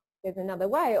 oh, there's another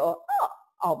way, or,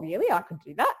 oh, really, I could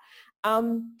do that.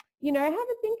 You know, have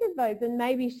a think of those and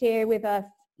maybe share with us,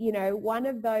 you know, one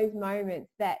of those moments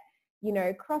that, you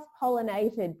know,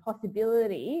 cross-pollinated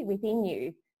possibility within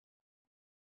you.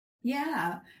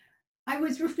 Yeah. I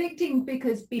was reflecting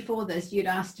because before this, you'd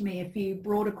asked me a few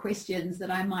broader questions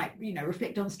that I might, you know,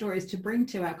 reflect on stories to bring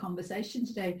to our conversation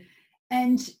today.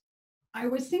 And I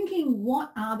was thinking,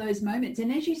 what are those moments?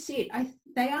 And as you said,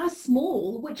 they are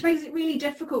small, which makes it really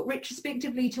difficult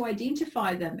retrospectively to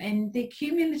identify them. And they're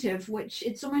cumulative, which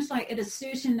it's almost like at a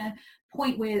certain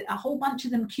point where a whole bunch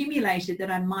of them accumulated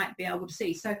that I might be able to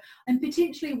see. So I'm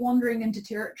potentially wandering into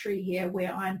territory here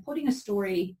where I'm putting a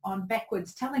story on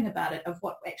backwards, telling about it of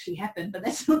what actually happened, but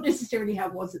that's not necessarily how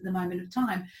it was at the moment of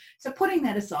time. So putting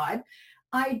that aside,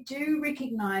 I do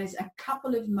recognize a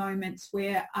couple of moments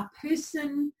where a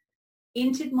person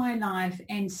entered my life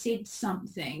and said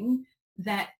something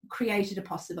that created a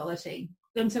possibility.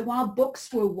 And so while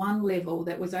books were one level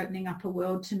that was opening up a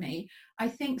world to me, I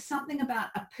think something about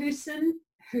a person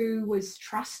who was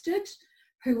trusted,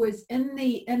 who was in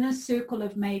the inner circle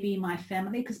of maybe my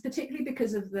family, because particularly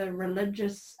because of the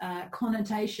religious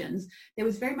connotations, there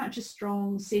was very much a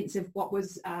strong sense of what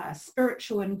was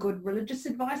spiritual and good religious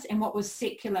advice and what was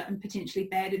secular and potentially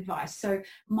bad advice. So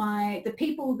the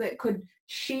people that could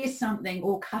share something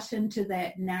or cut into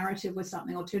that narrative with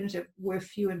something alternative were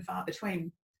few and far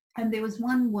between. And there was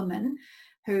one woman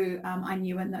who I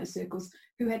knew in those circles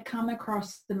who had come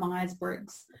across the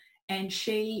Myers-Briggs, and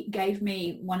she gave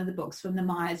me one of the books from the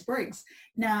Myers-Briggs.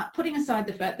 Now, putting aside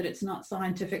the fact that it's not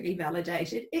scientifically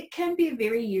validated, it can be a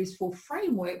very useful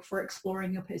framework for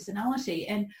exploring your personality.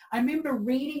 And I remember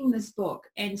reading this book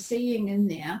and seeing in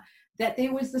there that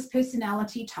there was this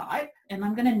personality type, and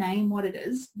I'm going to name what it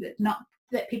is, not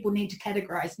that people need to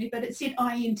categorize me, but it said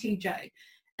INTJ.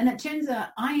 And it turns out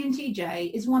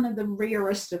INTJ is one of the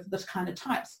rarest of this kind of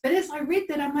types. But as I read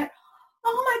that, I'm like,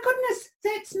 oh my goodness,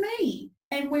 that's me.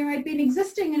 And where I'd been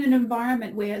existing in an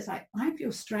environment where it's like, I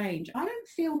feel strange. I don't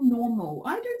feel normal.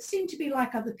 I don't seem to be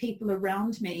like other people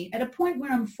around me. At a point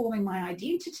where I'm forming my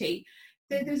identity,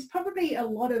 there's probably a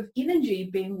lot of energy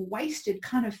being wasted,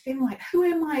 kind of feeling like, who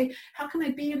am I? How can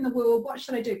I be in the world? What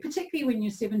should I do? Particularly when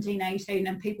you're 17, 18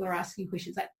 and people are asking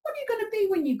questions like, what are you going to be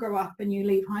when you grow up and you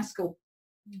leave high school?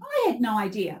 I had no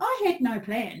idea. I had no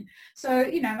plan. So,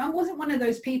 I wasn't one of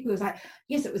those people who was like,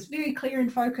 yes, it was very clear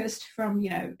and focused from,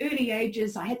 early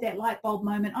ages. I had that light bulb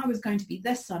moment. I was going to be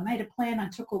this. So I made a plan. I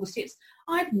took all the steps.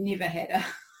 I've never had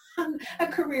a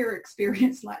career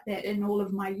experience like that in all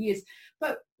of my years.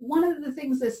 But one of the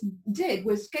things this did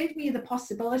was gave me the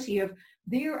possibility of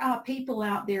there are people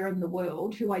out there in the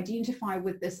world who identify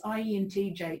with this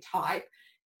INTJ type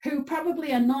who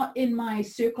probably are not in my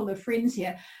circle of friends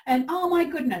here. And oh my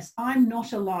goodness, I'm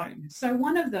not alone. So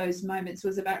one of those moments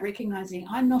was about recognizing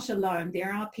I'm not alone.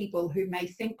 There are people who may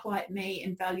think like me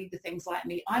and value the things like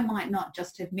me. I might not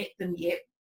just have met them yet,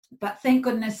 but thank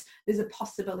goodness there's a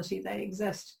possibility they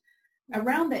exist.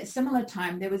 Around that similar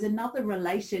time, there was another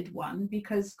related one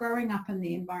because growing up in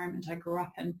the environment I grew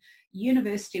up in,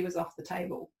 university was off the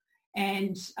table.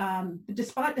 And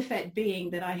despite the fact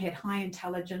being that I had high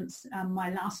intelligence, my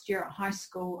last year at high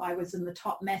school, I was in the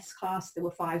top maths class. There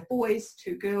were 5 boys,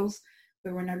 2 girls.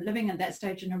 We were living at that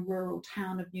stage in a rural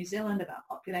town of New Zealand, about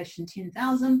population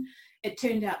 10,000. It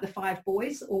turned out the 5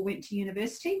 boys all went to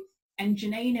university, and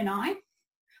Janine and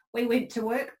we went to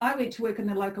work. I went to work in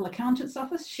the local accountant's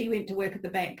office. She went to work at the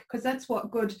bank because that's what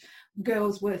good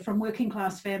girls were from working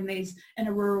class families in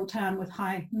a rural town with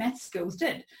high math skills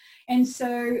did. And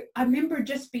so I remember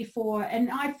just before, and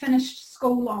I finished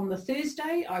school on the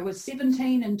Thursday. I was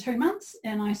 17 in 2 months,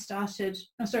 and I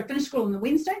finished school on the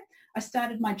Wednesday. I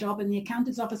started my job in the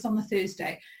accountant's office on the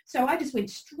Thursday. So I just went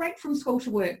straight from school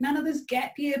to work. None of this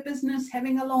gap year business,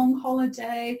 having a long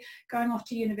holiday, going off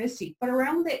to university. But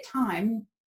around that time,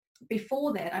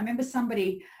 before that, I remember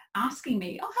somebody asking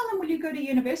me, oh, Helen, will you go to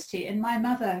university? And my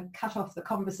mother cut off the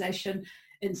conversation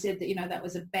and said that, that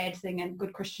was a bad thing and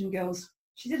good Christian girls.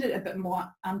 She did it a bit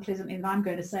more unpleasantly than I'm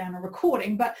going to say on a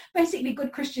recording, but basically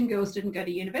good Christian girls didn't go to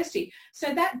university.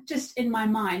 So that just in my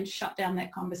mind shut down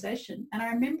that conversation. And I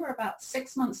remember about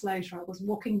 6 months later, I was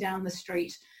walking down the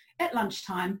street at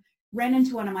lunchtime, ran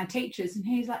into one of my teachers, and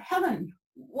he's like, Helen,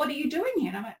 what are you doing here?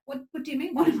 And I'm like, what do you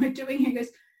mean? What am I doing here? He goes,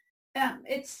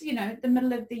 it's, the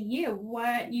middle of the year.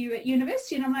 Why aren't you at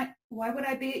university? And I'm like, why would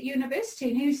I be at university?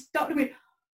 And he stopped me.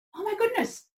 Oh my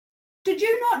goodness. Did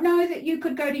you not know that you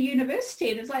could go to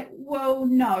university? And it's like, well,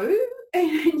 no.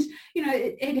 And,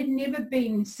 it had never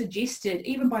been suggested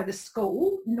even by the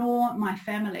school nor my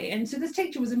family. And so this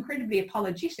teacher was incredibly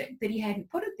apologetic that he hadn't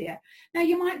put it there. Now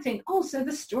you might think, oh, so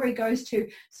the story goes to,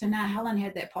 so now Helen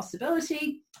had that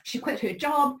possibility. She quit her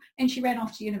job and she ran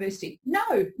off to university.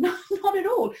 No, not at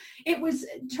all.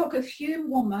 It took a few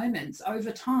more moments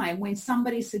over time when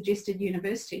somebody suggested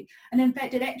university. And in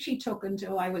fact, it actually took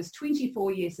until I was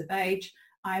 24 years of age.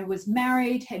 I was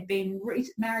married, had been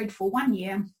married for 1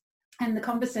 year. And the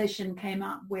conversation came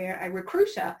up where a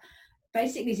recruiter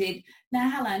basically said, now,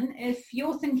 Helen, if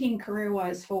you're thinking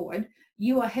career-wise forward,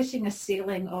 you are hitting a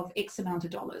ceiling of X amount of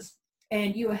dollars.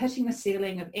 and you are hitting the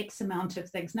ceiling of X amount of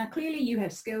things. Now, clearly you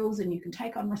have skills and you can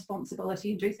take on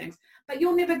responsibility and do things, but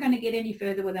you're never going to get any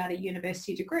further without a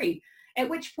university degree. At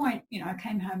which point, I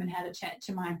came home and had a chat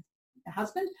to my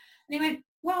husband, and he went,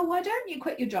 well, why don't you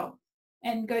quit your job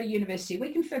and go to university?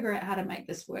 We can figure out how to make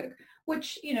this work.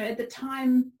 Which, at the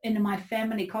time in my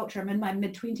family culture, I'm in my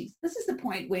mid-20s. This is the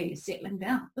point where you're settling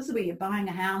down. This is where you're buying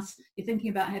a house. You're thinking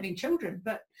about having children.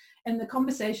 But in the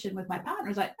conversation with my partner, I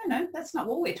was like, no, that's not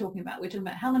what we're talking about. We're talking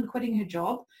about Helen quitting her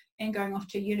job and going off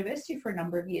to university for a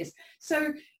number of years.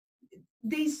 So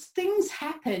these things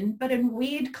happen, but in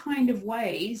weird kind of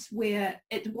ways where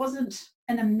it wasn't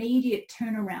an immediate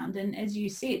turnaround. And as you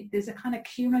said, there's a kind of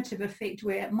cumulative effect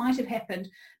where it might have happened,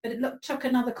 but it took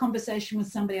another conversation with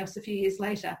somebody else a few years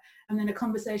later, and then a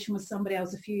conversation with somebody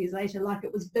else a few years later, like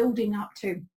it was building up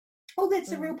to, oh,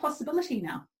 that's a real possibility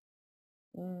now.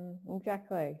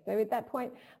 Exactly. So at that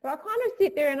point, but I kind of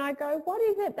sit there and I go, what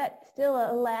is it that still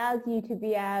allows you to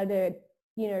be able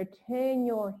to, turn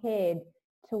your head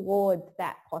towards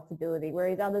that possibility,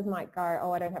 whereas others might go,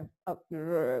 oh, I don't have,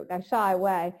 they shy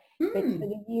away, but sort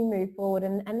of you move forward.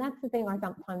 And that's the thing I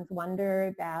sometimes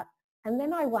wonder about. And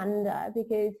then I wonder,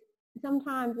 because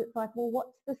sometimes it's like, well,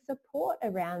 what's the support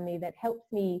around me that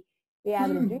helps me be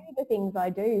able to do the things I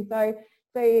do? So,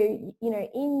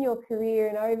 in your career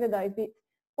and over those bits,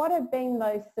 what have been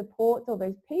those supports or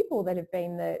those people that have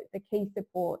been the key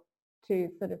support to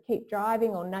sort of keep driving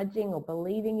or nudging or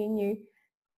believing in you?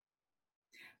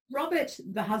 Robert,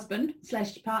 the husband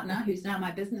 / partner, who's now my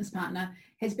business partner,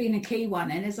 has been a key one.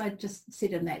 And as I just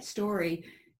said in that story,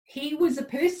 he was a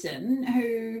person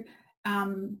who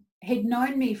had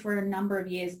known me for a number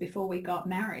of years before we got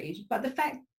married. But the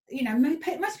fact,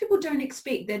 most people don't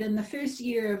expect that in the first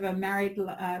year of a married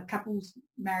couple's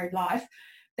married life,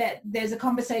 that there's a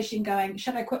conversation going,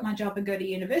 should I quit my job and go to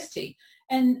university?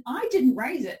 And I didn't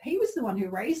raise it. He was the one who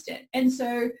raised it. And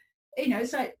so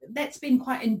so that's been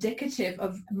quite indicative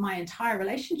of my entire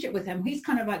relationship with him. He's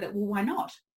kind of like that, well, why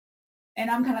not?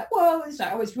 And I'm kind of like, well, so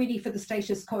I was ready for the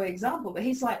status quo example, but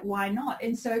he's like, why not?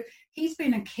 And so he's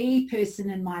been a key person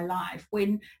in my life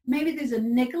when maybe there's a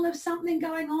niggle of something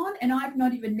going on and I've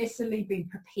not even necessarily been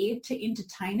prepared to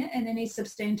entertain it in any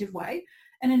substantive way.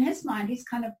 And in his mind, he's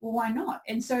kind of, well, why not?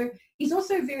 And so he's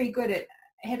also very good at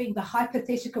having the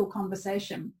hypothetical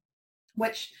conversation,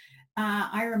 which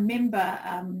I remember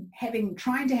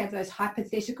trying to have those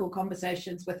hypothetical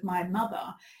conversations with my mother,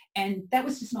 and that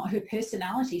was just not her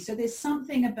personality. So there's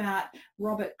something about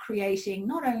Robert creating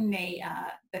not only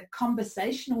the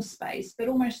conversational space, but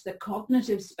almost the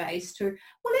cognitive space to,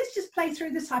 well, let's just play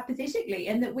through this hypothetically.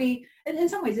 And that in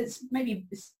some ways,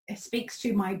 it speaks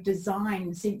to my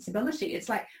design sensibility. It's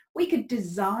like we could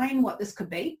design what this could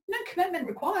be. No commitment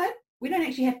required. We don't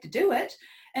actually have to do it.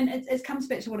 And it comes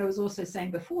back to what I was also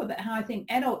saying before, that how I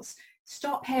think adults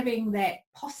stop having that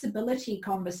possibility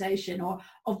conversation or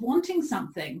of wanting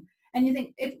something. And you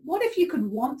think, what if you could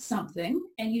want something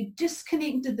and you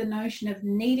disconnected the notion of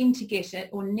needing to get it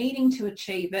or needing to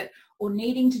achieve it or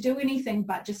needing to do anything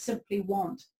but just simply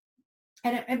want?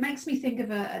 And it makes me think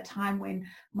of a time when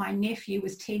my nephew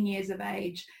was 10 years of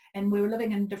age and we were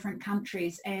living in different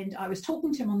countries, and I was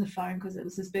talking to him on the phone because it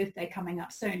was his birthday coming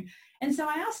up soon. And so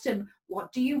I asked him,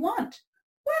 what do you want?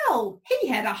 Well, he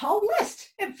had a whole list.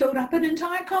 It filled up an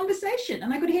entire conversation.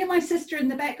 And I could hear my sister in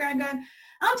the background going,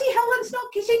 Auntie Helen's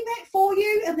not getting that for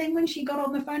you. And then when she got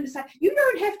on the phone to say, you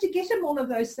don't have to get him all of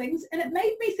those things. And it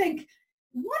made me think,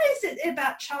 what is it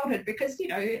about childhood? Because,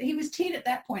 he was 10 at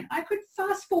that point. I could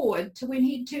fast forward to when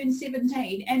he turned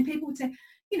 17 and people would say,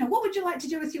 what would you like to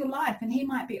do with your life? And he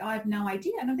might be, I have no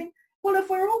idea. And I think, well, if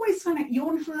we're always saying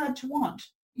you're not allowed to want,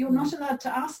 you're not allowed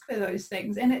to ask for those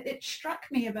things. And it struck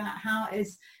me about how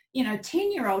as,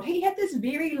 10-year-old, he had this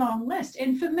very long list.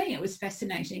 And for me, it was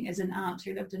fascinating as an aunt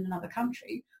who lived in another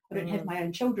country. I don't have my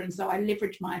own children, so I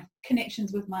leverage my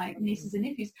connections with my nieces and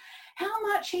nephews, how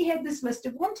much he had this list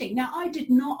of wanting. Now, I did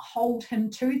not hold him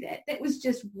to that. That was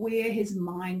just where his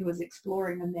mind was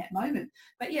exploring in that moment.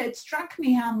 But yeah, it struck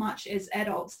me how much as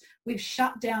adults we've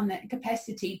shut down that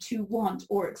capacity to want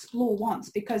or explore wants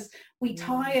because we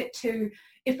tie it to,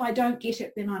 if I don't get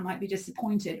it, then I might be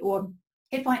disappointed, or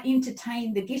if I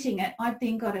entertain the getting it, I've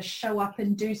then got to show up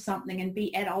and do something and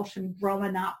be adult and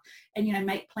growing up and,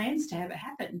 make plans to have it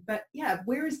happen. But yeah,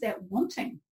 where is that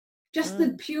wanting? Just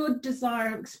the pure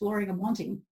desire of exploring and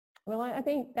wanting. Well, I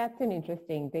think that's an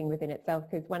interesting thing within itself,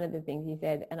 because one of the things you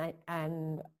said,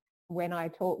 and when I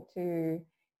talk to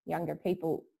younger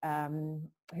people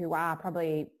who are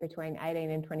probably between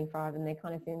 18 and 25, and they're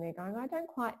kind of sitting there going, I don't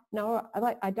quite know,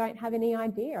 I don't have any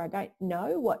idea. I don't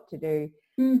know what to do.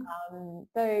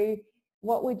 So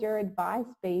what would your advice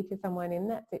be to someone in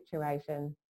that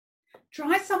situation?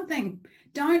 Try something.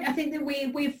 I think that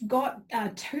we've got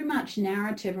too much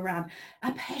narrative around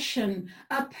a passion,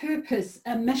 a purpose,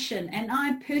 a mission, and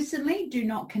I personally do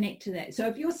not connect to that. So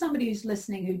if you're somebody who's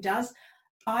listening who does,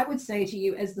 I would say to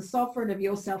you, as the sovereign of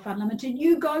your self-unlimited,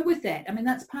 you go with that. I mean,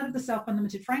 that's part of the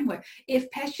self-unlimited framework.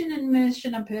 If passion and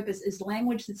mission and purpose is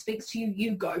language that speaks to you,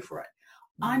 you go for it.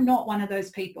 I'm not one of those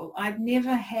people. I've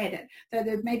never had it. Though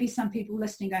there may be some people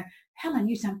listening going, Helen,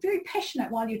 you sound very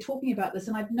passionate while you're talking about this,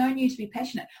 and I've known you to be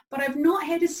passionate. But I've not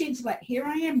had a sense of like, here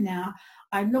I am now,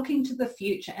 I'm looking to the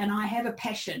future, and I have a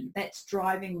passion that's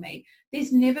driving me.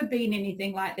 There's never been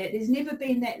anything like that. There's never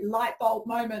been that light bulb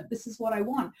moment, this is what I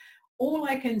want. All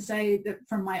I can say that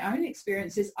from my own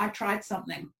experience is I tried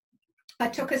something. I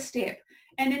took a step,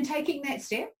 and in taking that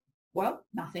step, well,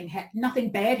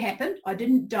 nothing bad happened. I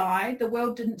didn't die. The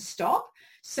world didn't stop.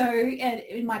 So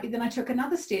it might be then I took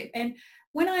another step. And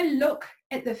when I look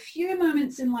at the few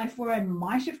moments in life where I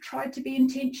might have tried to be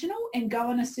intentional and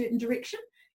go in a certain direction,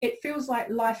 it feels like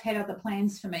life had other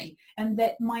plans for me, and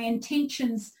that my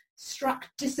intentions struck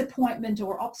disappointment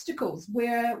or obstacles,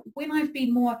 where when I've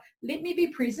been more, let me be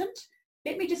present,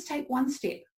 let me just take one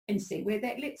step and see where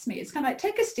that lets me. It's kind of like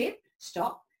take a step,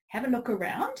 stop, have a look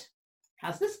around.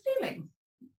 How's this feeling?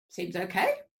 Seems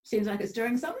okay. Seems like it's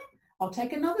doing something. I'll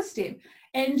take another step.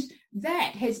 And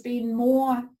that has been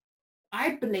more,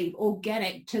 I believe,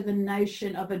 organic to the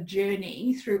notion of a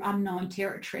journey through unknown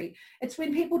territory. It's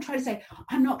when people try to say,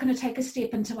 I'm not going to take a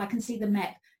step until I can see the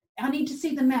map. I need to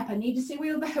see the map. I need to see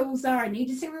where all the hills are. I need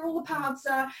to see where all the paths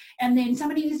are. And then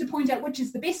somebody needs to point out which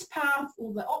is the best path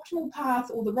or the optimal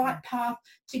path or the right path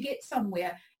to get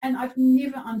somewhere. And I've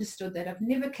never understood that. I've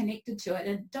never connected to it.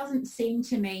 It doesn't seem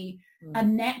to me a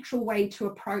natural way to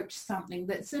approach something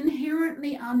that's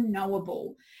inherently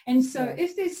unknowable. And so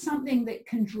if there's something that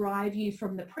can drive you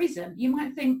from the present, you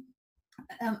might think,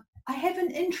 I have an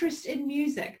interest in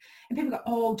music. And people go,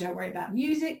 oh, don't worry about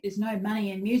music. There's no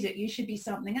money in music. You should be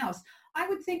something else. I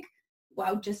would think,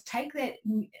 well, just take that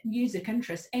music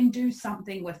interest and do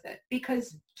something with it,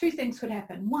 because two things could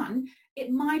happen. One,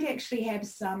 it might actually have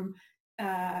some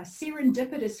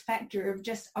serendipitous factor of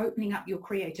just opening up your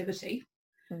creativity.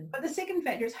 But the second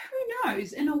factor is, who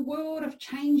knows, in a world of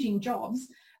changing jobs,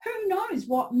 who knows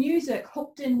what music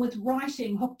hooked in with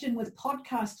writing, hooked in with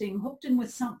podcasting, hooked in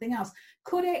with something else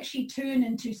could actually turn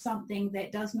into something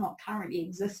that does not currently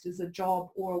exist as a job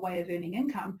or a way of earning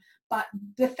income. But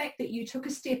the fact that you took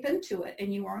a step into it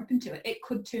and you were open to it, it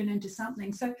could turn into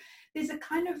something. So there's a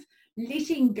kind of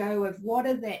letting go of what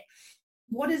is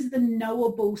the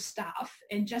knowable stuff,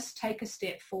 and just take a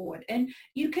step forward. And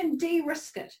you can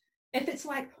de-risk it. If it's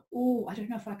like, oh, I don't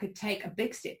know if I could take a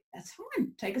big step, that's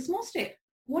fine. Take a small step.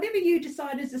 Whatever you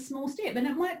decide is a small step. And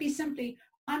it might be simply,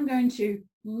 I'm going to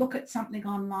look at something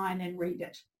online and read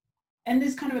it. And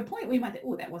there's kind of a point where you might think,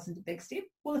 oh, that wasn't a big step.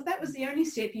 Well, if that was the only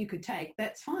step you could take,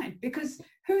 that's fine. Because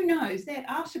who knows, that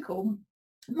article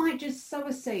might just sow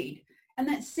a seed. And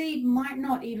that seed might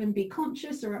not even be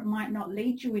conscious, or it might not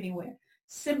lead you anywhere.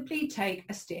 Simply take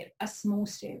a step, a small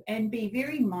step, and be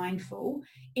very mindful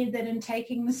in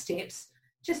taking the steps,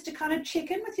 just to kind of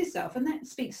check in with yourself. And that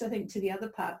speaks, I think, to the other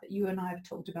part that you and I have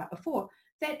talked about before,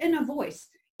 that inner voice.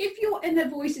 If your inner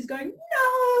voice is going,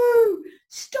 no,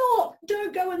 stop,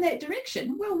 don't go in that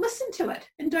direction, well, listen to it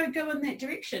and don't go in that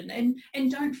direction.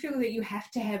 And don't feel that you have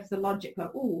to have the logic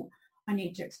like, oh, I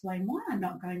need to explain why I'm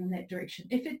not going in that direction.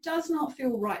 If it does not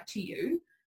feel right to you,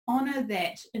 honor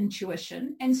that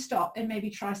intuition and stop and maybe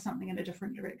try something in a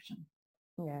different direction.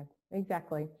 Yeah,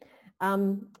 exactly.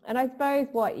 And I suppose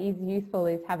what is useful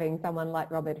is having someone like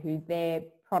Robert who's there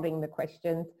prodding the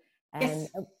questions, and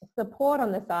support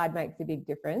on the side makes a big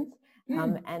difference,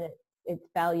 and it's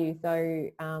value. So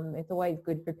it's always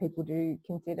good for people to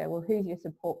consider, well, who's your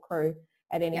support crew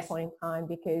at any point in time,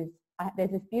 because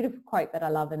there's this beautiful quote that I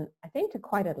love, and I seem to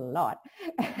quote it a lot.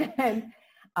 And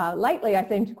lately I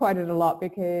seem to quote it a lot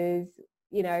because,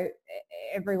 you know,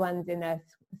 everyone's in a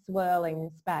swirling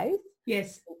space.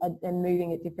 Yes. And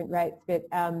moving at different rates. But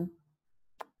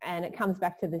and it comes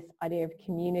back to this idea of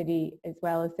community as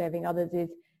well as serving others.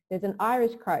 There's an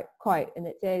Irish quote, and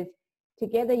it says,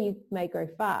 together you may go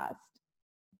fast,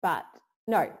 but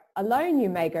no, alone you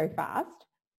may go fast,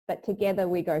 but together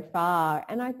we go far.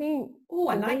 And I think,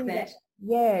 I like that.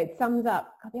 Yeah, it sums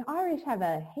up. The Irish have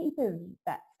a heap of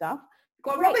that stuff.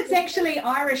 Well, Robert's actually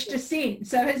Irish descent,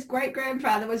 so his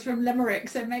great-grandfather was from Limerick,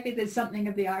 so maybe there's something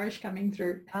of the Irish coming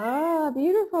through. Ah,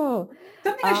 beautiful.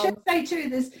 Something I should say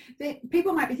too, that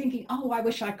people might be thinking, oh, I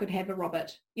wish I could have a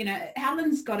Robert. You know,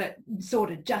 Helen's got it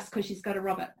sorted just because she's got a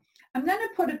Robert. I'm going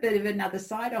to put a bit of another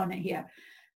side on it here.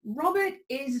 Robert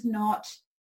is not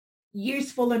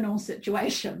useful in all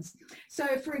situations.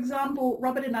 So for example,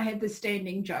 Robert and I had this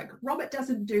standing joke. Robert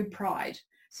doesn't do pride.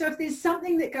 So if there's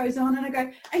something that goes on and I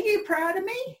go, are you proud of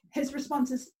me? His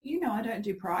response is, I don't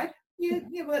do pride. Yeah,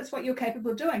 well, that's what you're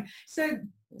capable of doing. So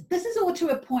this is all to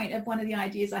a point of one of the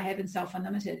ideas I have in Self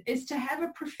Unlimited is to have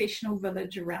a professional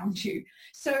village around you.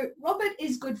 So Robert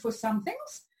is good for some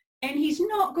things and he's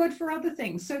not good for other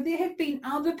things. So there have been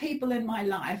other people in my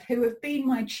life who have been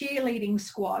my cheerleading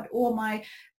squad or my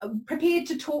prepared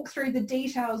to talk through the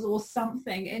details or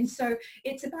something. And so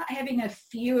it's about having a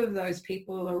few of those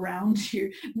people around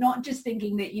you, not just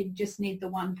thinking that you just need the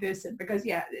one person, because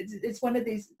it's one of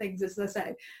these things, as I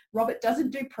say, Robert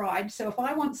doesn't do pride. So if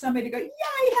I want somebody to go,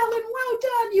 yay, Helen, well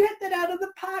done, you hit that out of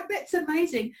the park, that's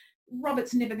amazing,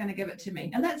 Robert's never going to give it to me.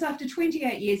 And that's after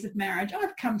 28 years of marriage.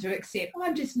 I've come to accept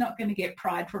I'm just not going to get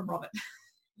pride from Robert.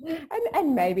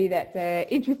 And maybe that's an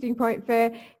interesting point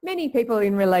for many people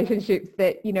in relationships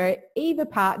that, either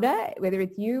partner, whether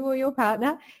it's you or your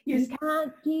partner, yes.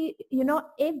 You're not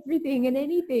everything and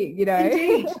anything,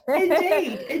 Indeed.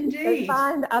 So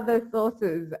find other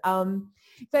sources. So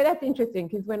that's interesting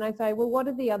because when I say, well, what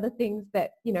are the other things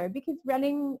that, because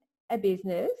running a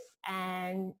business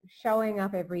and showing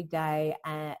up every day,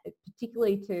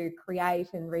 particularly to create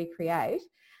and recreate,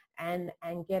 and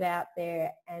get out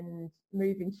there and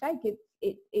move and shake.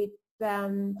 It's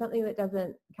something that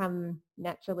doesn't come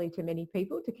naturally to many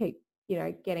people to keep,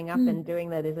 getting up and doing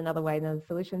that. There's another way, another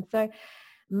solution. So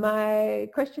my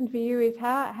question for you is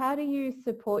how do you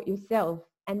support yourself,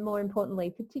 and more importantly,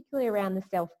 particularly around the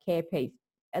self-care piece?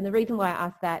 And the reason why I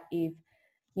ask that is,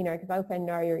 because I also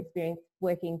know your experience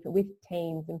working with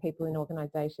teams and people in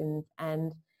organisations,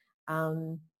 and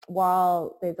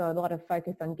while there's a lot of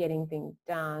focus on getting things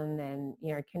done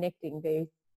and, connecting these,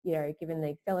 given the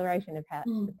acceleration of how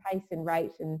the pace and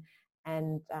rate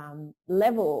and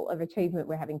level of achievement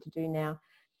we're having to do now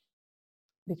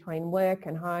between work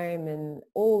and home and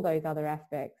all those other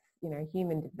aspects,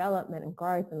 human development and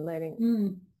growth and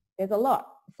learning, there's a lot.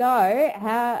 So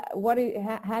how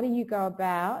do you go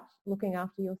about looking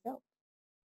after yourself?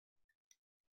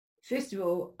 First of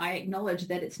all, I acknowledge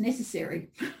that it's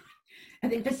necessary. I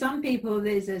think for some people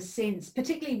there's a sense,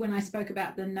 particularly when I spoke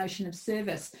about the notion of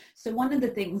service. So one of the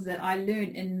things that I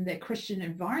learned in the Christian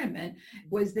environment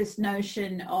was this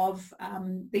notion of,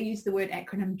 they use the word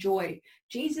acronym JOY.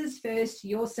 Jesus first,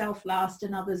 yourself last,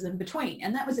 and others in between.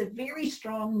 And that was a very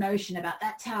strong notion about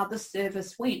that's how the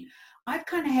service went. I've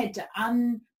kind of had to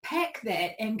unpack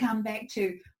that and come back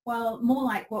to, well, more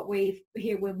like what we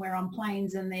hear when we're on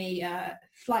planes and the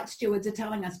flight stewards are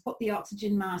telling us, put the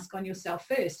oxygen mask on yourself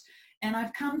first. And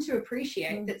I've come to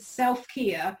appreciate that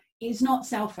self-care is not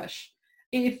selfish.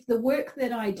 If the work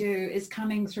that I do is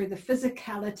coming through the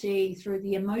physicality, through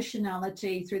the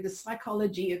emotionality, through the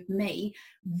psychology of me,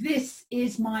 this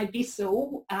is my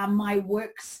vessel, my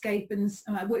workspace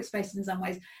in some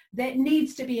ways, that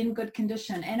needs to be in good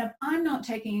condition. And if I'm not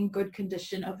taking in good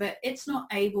condition of it, it's not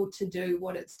able to do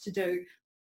what it's to do,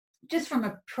 just from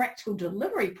a practical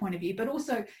delivery point of view, but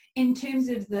also in terms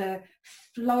of the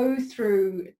flow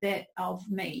through that of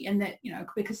me. And that,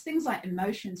 because things like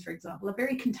emotions, for example, are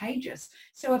very contagious.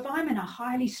 So if I'm in a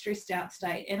highly stressed out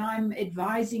state and I'm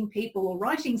advising people or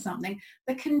writing something,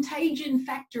 the contagion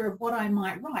factor of what I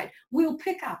might write will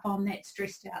pick up on that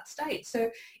stressed out state. So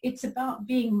it's about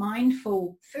being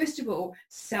mindful, first of all,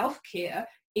 self-care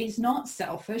is not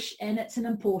selfish, and it's an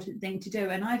important thing to do.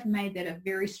 And I've made that a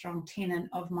very strong tenet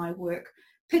of my work,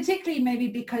 particularly maybe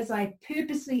because I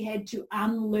purposely had to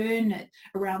unlearn it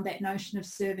around that notion of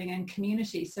serving and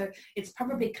community. So it's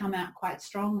probably come out quite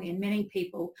strongly, and many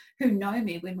people who know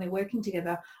me when we're working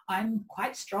together, I'm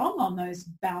quite strong on those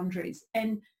boundaries.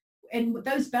 And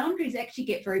those boundaries actually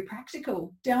get very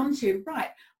practical, down to,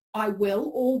 right, I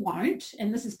will or won't,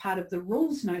 and this is part of the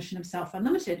rules notion of Self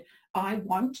Unlimited, I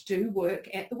won't do work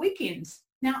at the weekends.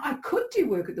 Now, I could do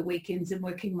work at the weekends and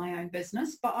working my own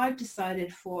business, but I've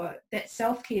decided for that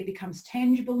self-care becomes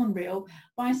tangible and real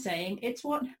by saying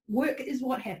work is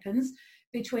what happens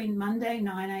between Monday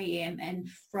 9 a.m. and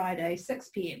Friday 6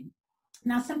 p.m.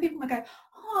 Now, some people might go,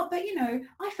 but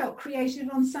I felt creative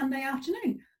on Sunday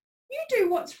afternoon. You do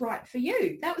what's right for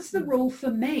you. That was the rule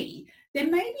for me. There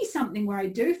may be something where I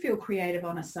do feel creative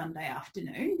on a Sunday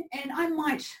afternoon and I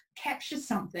might capture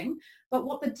something, but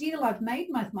what the deal I've made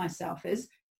with myself is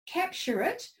capture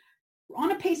it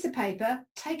on a piece of paper,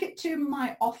 take it to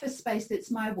my office space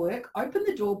that's my work, open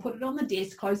the door, put it on the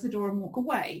desk, close the door and walk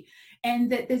away.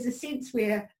 And that there's a sense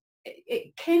where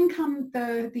it can come,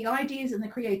 the ideas and the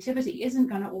creativity isn't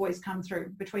going to always come through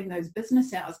between those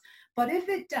business hours. But if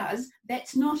it does,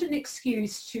 that's not an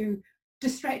excuse to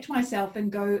distract myself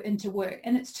and go into work.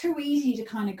 And it's too easy to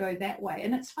kind of go that way.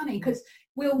 And it's funny because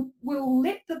we'll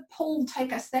let the pull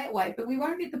take us that way, but we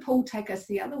won't let the pull take us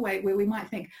the other way, where we might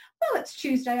think, well, it's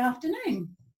Tuesday afternoon.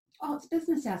 Oh, it's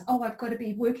business hours. Oh, I've got to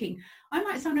be working. I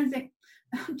might sometimes think,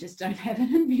 I just don't have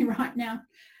it in me right now.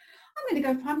 I'm going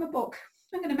to go find my book.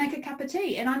 I'm going to make a cup of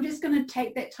tea, and I'm just going to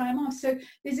take that time off. So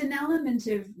there's an element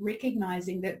of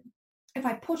recognizing that if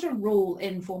I put a rule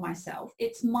in for myself,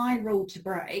 it's my rule to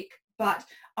break, but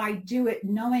I do it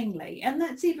knowingly. And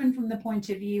that's even from the point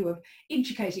of view of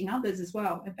educating others as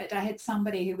well. In fact, I had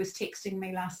somebody who was texting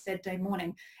me last Saturday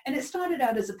morning, and it started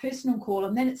out as a personal call,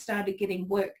 and then it started getting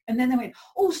work. And then they went,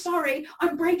 oh, sorry,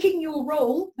 I'm breaking your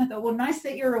rule. I thought, well, nice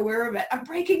that you're aware of it. I'm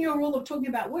breaking your rule of talking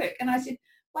about work. And I said,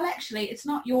 well, actually, it's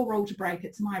not your rule to break,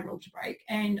 it's my rule to break.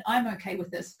 And I'm okay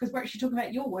with this because we're actually talking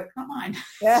about your work, not mine.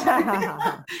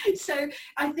 Yeah. So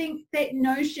I think that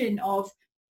notion of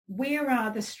where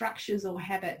are the structures or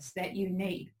habits that you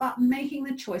need, but making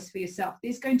the choice for yourself.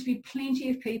 There's going to be plenty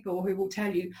of people who will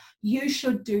tell you, you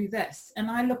should do this.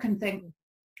 And I look and think,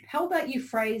 how about we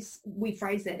phrase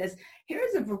that as, here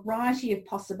is a variety of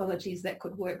possibilities that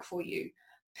could work for you.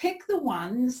 Pick the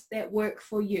ones that work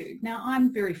for you. Now,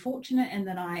 I'm very fortunate in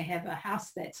that I have a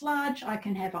house that's large. I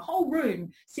can have a whole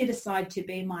room set aside to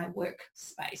be my work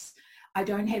space. I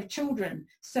don't have children.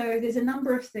 So there's a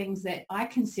number of things that I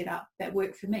can set up that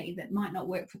work for me that might not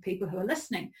work for people who are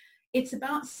listening. It's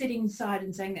about sitting aside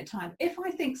and saying that time, if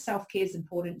I think self-care is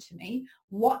important to me,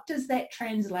 what does that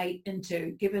translate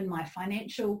into, given my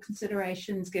financial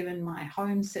considerations, given my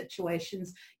home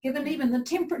situations, given even the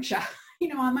temperature? You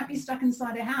know, I might be stuck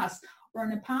inside a house or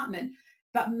an apartment,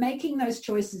 but making those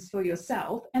choices for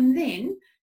yourself, and then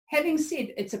having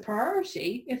said it's a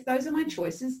priority, if those are my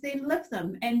choices, then live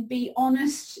them and be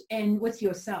honest and with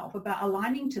yourself about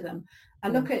aligning to them. I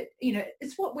look at, you know,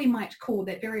 it's what we might call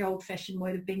that very old-fashioned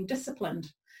word of being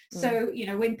disciplined. So, you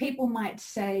know, when people might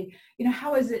say, you know,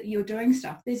 how is it you're doing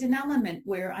stuff? There's an element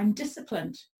where I'm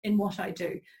disciplined in what I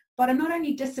do. But I'm not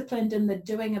only disciplined in the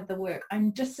doing of the work, I'm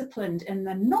disciplined in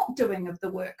the not doing of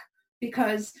the work.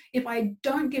 Because if I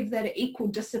don't give that equal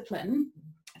discipline,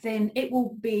 then it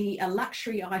will be a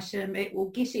luxury item, it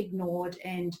will get ignored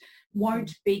and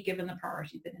won't be given the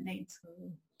priority that it needs.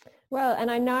 Well, and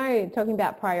I know, talking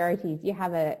about priorities, you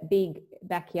have a big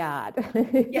backyard.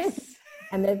 Yes.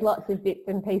 And there's lots of bits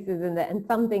and pieces in that, and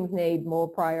some things need more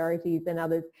priorities than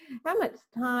others. How much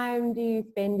time do you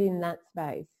spend in that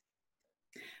space?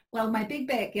 Well, my big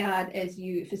backyard, as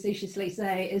you facetiously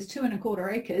say, is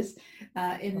 2¼ acres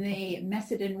in the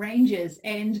Macedon Ranges.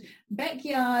 And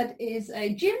backyard is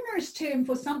a generous term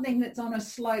for something that's on a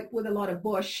slope with a lot of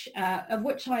bush, of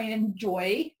which I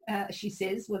enjoy, she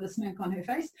says with a smirk on her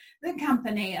face, the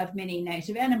company of many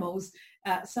native animals.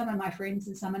 Some are my friends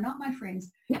and some are not my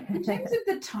friends. In terms of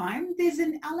the time, there's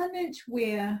an element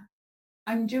where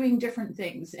I'm doing different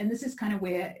things. And this is kind of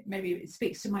where maybe it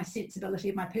speaks to my sensibility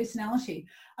of my personality.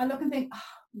 I look and think, oh,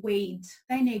 weeds,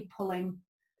 they need pulling.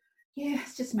 Yeah,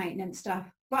 it's just maintenance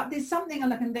stuff. But there's something I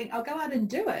look and think, I'll go out and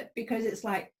do it, because it's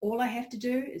like, all I have to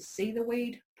do is see the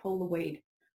weed, pull the weed.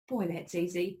 Boy, that's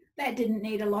easy. That didn't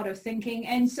need a lot of thinking.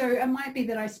 And so it might be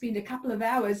that I spend a couple of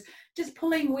hours just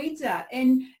pulling weeds out.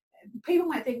 And people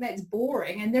might think that's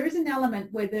boring. And there is an element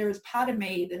where there is part of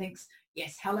me that thinks,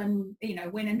 yes, Helen, you know,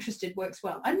 when interested works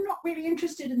well. I'm not really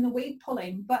interested in the weed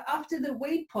pulling, but after the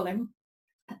weed pulling,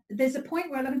 there's a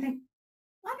point where I look and think,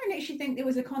 I don't actually think there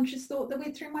was a conscious thought that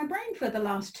went through my brain for the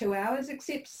last 2 hours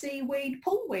except see weed,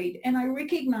 pull weed. And I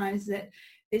recognize that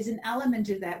there's an element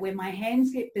of that where my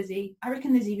hands get busy. I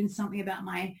reckon there's even something about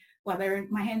my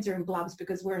hands are in gloves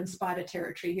because we're in spider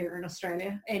territory here in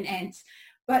Australia, and ants.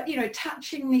 But, you know,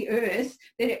 touching the earth,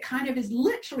 that it kind of is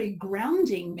literally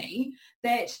grounding me,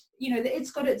 that, you know, that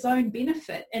it's got its own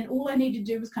benefit. And all I need to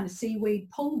do is kind of see weed,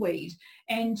 pull weed.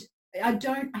 And I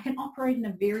can operate in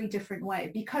a very different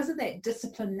way because of that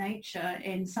disciplined nature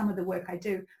and some of the work I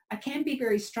do. I can be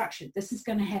very structured. This is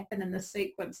going to happen in this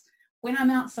sequence. When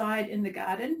I'm outside in the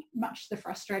garden, much to the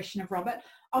frustration of Robert,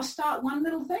 I'll start one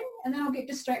little thing and then I'll get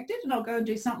distracted and I'll go and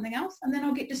do something else, and then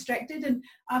I'll get distracted, and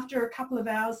after a couple of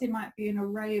hours there might be an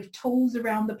array of tools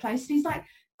around the place, and he's like,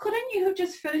 couldn't you have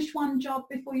just finished one job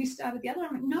before you started the other?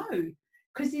 I'm like, no,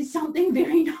 because there's something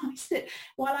very nice that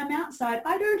while I'm outside,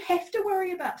 I don't have to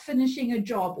worry about finishing a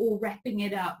job or wrapping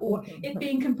it up or it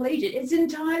being completed. It's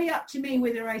entirely up to me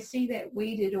whether I see that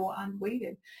weeded or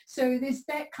unweeded. So there's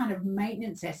that kind of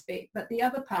maintenance aspect. But the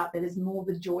other part that is more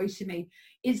the joy to me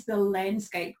is the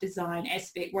landscape design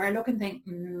aspect, where I look and think,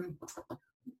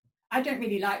 I don't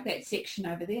really like that section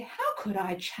over there. How could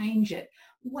I change it?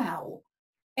 Well,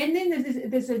 And then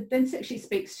this actually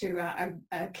speaks to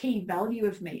a key value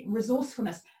of me,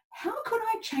 resourcefulness. How could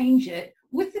I change it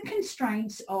with the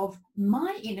constraints of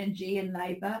my energy and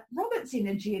labour, Robert's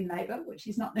energy and labour, which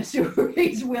he's not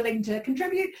necessarily willing to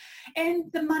contribute,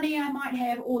 and the money I might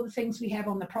have, or the things we have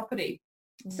on the property.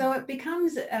 So it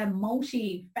becomes a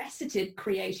multifaceted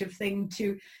creative thing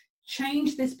to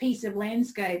change this piece of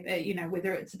landscape,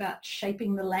 whether it's about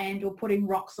shaping the land or putting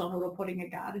rocks on it or putting a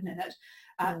garden in it,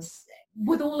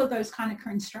 with all of those kind of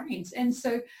constraints. And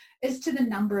so as to the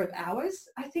number of hours,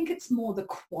 I think it's more the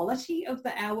quality of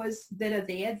the hours that are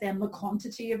there than the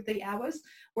quantity of the hours.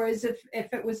 Whereas if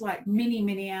it was like many,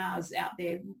 many hours out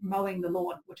there mowing the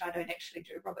lawn, which I don't actually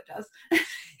do, Robert does,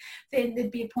 then there'd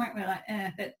be a point where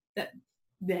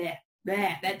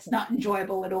that's not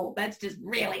enjoyable at all. That's just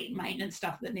really maintenance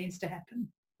stuff that needs to happen.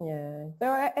 Yeah.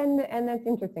 So and that's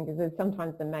interesting, because there's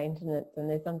sometimes the maintenance and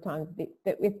there's sometimes bits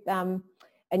that with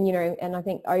and I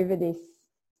think over this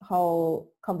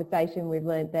whole conversation we've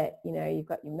learned that you've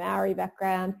got your Maori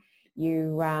background,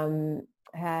 you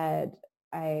had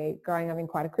growing up in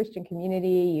quite a Christian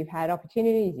community, you've had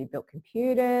opportunities, you've built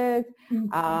computers.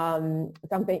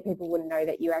 Some people wouldn't know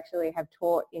that you actually have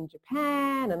taught in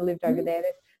Japan and lived over there.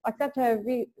 There's like such a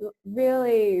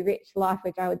really rich life,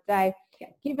 which I would say,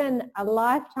 given a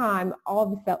lifetime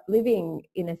of living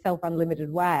in a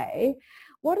self-unlimited way,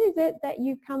 what is it that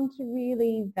you've come to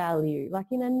really value? Like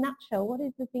in a nutshell, what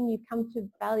is the thing you've come to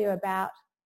value about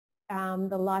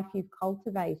the life you've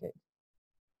cultivated?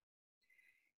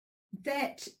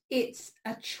 That it's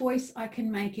a choice I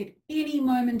can make at any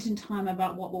moment in time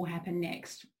about what will happen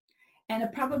next.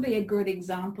 And probably a good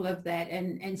example of that,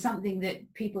 and something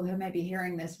that people who may be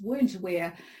hearing this weren't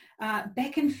aware,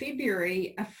 back in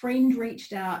February, a friend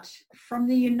reached out from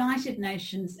the United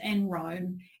Nations and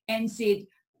Rome and said,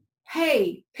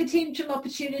 hey, potential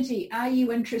opportunity, are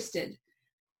you interested?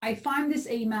 I find this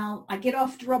email, I get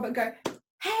off to Robert, go,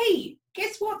 hey,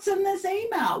 guess what's in this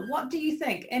email? What do you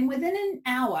think? And within an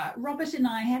hour, Robert and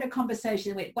I had a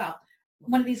conversation. We went, well,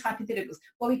 one of these hypotheticals,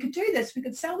 well, we could do this, we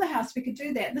could sell the house, we could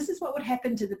do that. And this is what would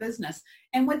happen to the business.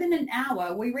 And within an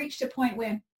hour, we reached a point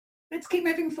where let's keep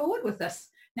moving forward with this.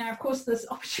 Now, of course, this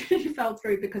opportunity fell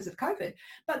through because of COVID.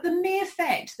 But the mere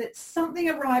fact that something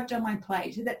arrived on my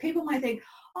plate, that people might think,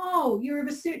 oh, you're of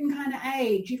a certain kind of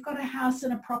age, you've got a house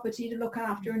and a property to look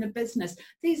after and a business.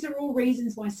 These are all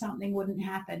reasons why something wouldn't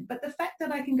happen. But the fact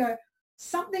that I can go,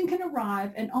 something can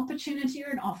arrive, an opportunity or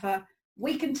an offer,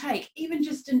 we can take even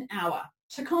just an hour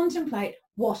to contemplate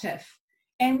what if.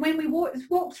 And when we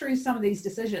walk through some of these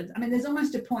decisions, I mean, there's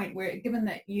almost a point where, given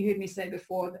that you heard me say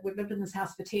before that we've lived in this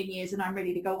house for 10 years and I'm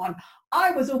ready to go on,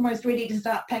 I was almost ready to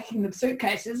start packing the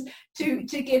suitcases to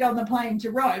get on the plane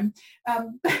to Rome.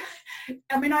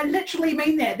 I mean, I literally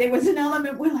mean that. There was an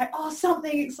element where like, oh,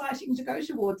 something exciting to go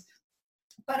towards.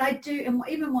 But I do, and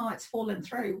even while it's fallen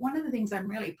through, one of the things I'm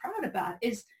really proud about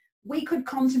is we could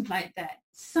contemplate that.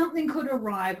 Something could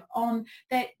arrive on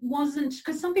that wasn't,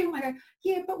 because some people might go,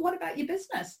 yeah, but what about your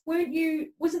business?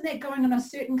 Wasn't that going on a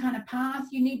certain kind of path?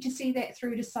 You need to see that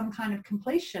through to some kind of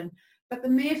completion. But the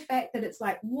mere fact that it's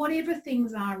like, whatever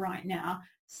things are right now,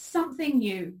 something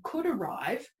new could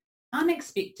arrive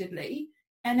unexpectedly,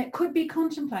 and it could be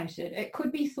contemplated, it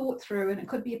could be thought through, and it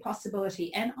could be a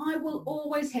possibility. And I will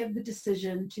always have the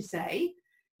decision to say,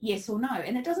 yes or no.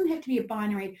 And it doesn't have to be a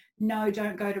binary, no,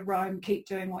 don't go to Rome, keep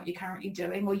doing what you're currently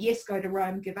doing, or yes, go to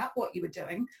Rome, give up what you were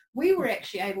doing. We were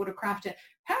actually able to craft it.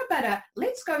 How about a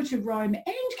let's go to Rome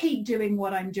and keep doing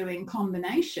what I'm doing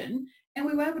combination? And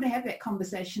we were able to have that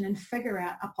conversation and figure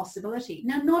out a possibility.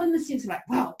 Now, not in the sense of like,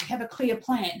 well, we have a clear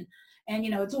plan and,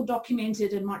 it's all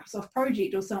documented in Microsoft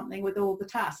Project or something with all the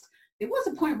tasks. There was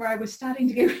a point where I was starting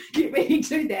to get ready to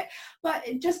do that, but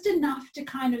just enough to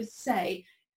kind of say,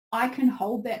 I can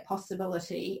hold that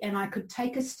possibility and I could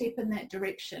take a step in that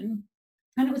direction.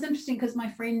 And it was interesting because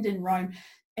my friend in Rome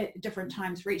at different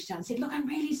times reached out and said, look, I'm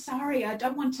really sorry. I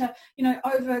don't want to,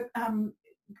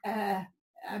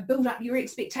 build up your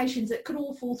expectations. It could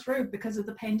all fall through because of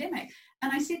the pandemic.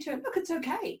 And I said to her, look, it's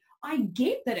okay. I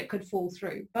get that it could fall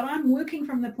through, but I'm working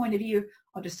from the point of view,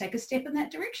 I'll just take a step in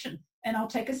that direction and I'll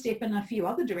take a step in a few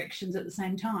other directions at the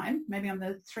same time. Maybe I'm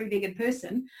the three-legged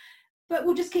person. But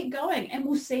we'll just keep going and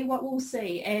we'll see what we'll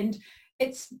see. And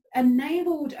it's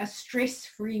enabled a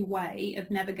stress-free way of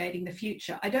navigating the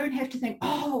future. I don't have to think,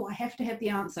 oh, I have to have the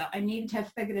answer. I needed to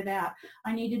have figured it out.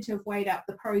 I needed to have weighed up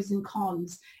the pros and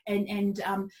cons and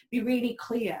be really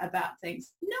clear about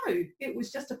things. No, it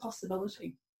was just a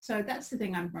possibility. So that's the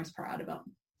thing I'm most proud about.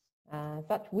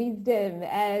 Such wisdom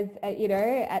as,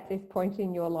 at this point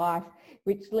in your life,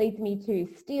 which leads me to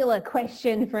steal a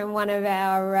question from one of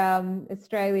our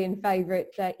Australian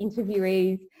favourite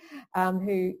interviewees,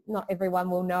 who not everyone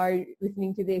will know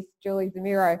listening to this, Julie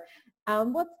Zamiro.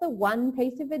 What's the one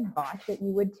piece of advice that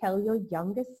you would tell your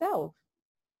younger self?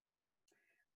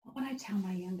 What would I tell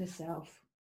my younger self?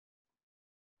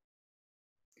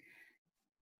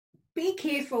 Be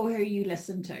careful who you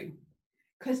listen to,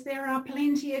 because there are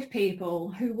plenty of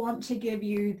people who want to give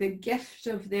you the gift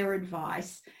of their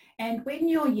advice. And when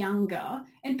you're younger,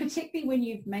 and particularly when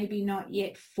you've maybe not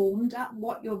yet formed up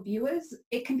what your view is,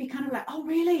 it can be kind of like, oh,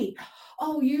 really?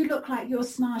 Oh, you look like you're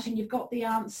smart and you've got the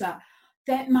answer.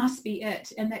 That must be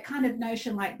it. And that kind of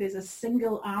notion like there's a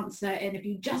single answer, and if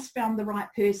you just found the right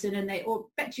person and or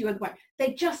back to you other way,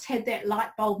 they just had that light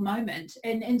bulb moment.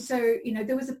 And so,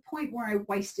 there was a point where I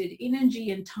wasted energy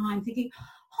and time thinking,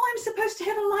 oh, I'm supposed to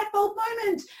have a light bulb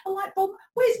moment. A light bulb.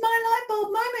 Where's my light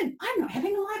bulb moment? I'm not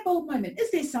having a light bulb moment.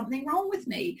 Is there something wrong with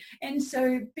me? And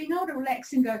so being able to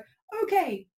relax and go,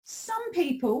 okay, some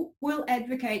people will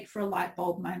advocate for a light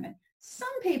bulb moment.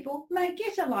 Some people may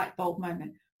get a light bulb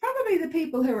moment. Probably the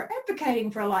people who are advocating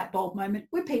for a light bulb moment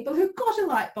were people who got a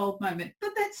light bulb moment,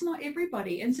 but that's not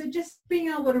everybody. And so just being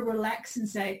able to relax and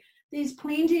say, there's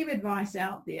plenty of advice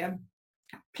out there.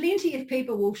 Plenty of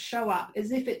people will show up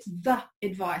as if it's the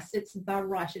advice, it's the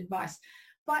right advice.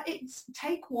 But it's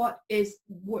take what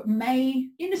may,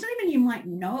 it's not even you might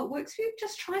know it works for you,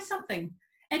 just try something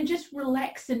and just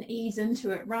relax and ease into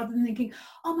it rather than thinking,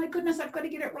 oh my goodness, I've got to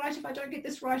get it right. If I don't get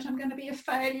this right, I'm going to be a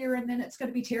failure and then it's going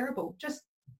to be terrible. Just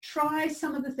try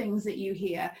some of the things that you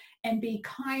hear and be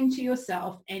kind to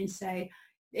yourself and say,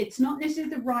 it's not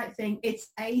necessarily the right thing, it's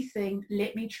a thing,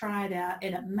 let me try it out,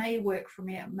 and it may work for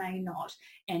me, it may not,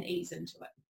 and ease into it.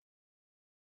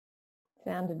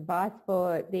 Sound advice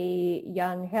for the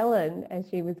young Helen as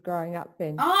she was growing up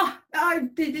then?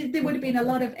 There would have been a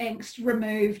lot of angst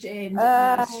removed and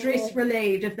stress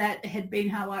relieved if that had been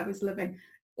how I was living.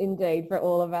 Indeed, for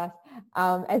all of us.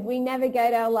 As we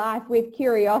navigate our life with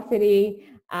curiosity,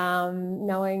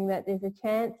 knowing that there's a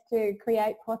chance to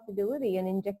create possibility and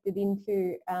inject it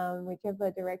into whichever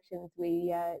directions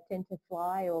we tend to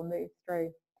fly or move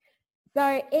through.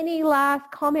 So any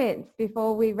last comments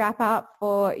before we wrap up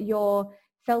for your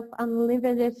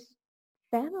Self-Unlimited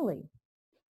family?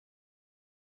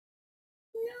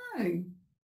 No.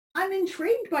 I'm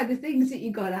intrigued by the things that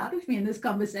you got out of me in this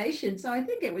conversation. So I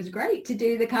think it was great to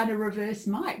do the kind of reverse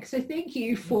mic. So thank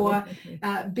you for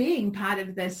being part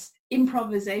of this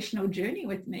improvisational journey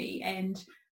with me and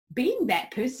being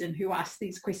that person who asks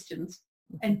these questions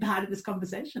and part of this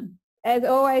conversation. As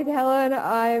always, Helen,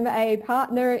 I'm a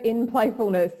partner in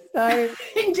playfulness. So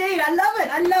indeed, I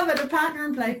love it, a partner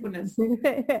in playfulness.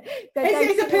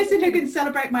 As a person who can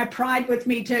celebrate my pride with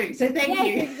me too. So thank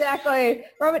you. Exactly.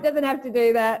 Robert doesn't have to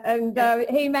do that. And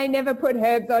he may never put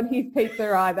herbs on his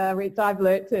pizza either, which I've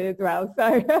learnt to as well.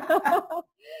 So,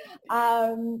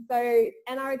 and I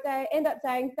would end up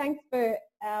saying thanks for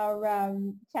our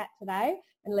chat today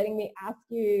and letting me ask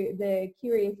you the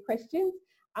curious questions.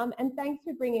 And thanks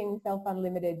for bringing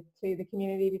Self-Unlimited to the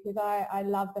community, because I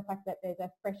love the fact that there's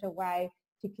a fresher way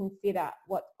to consider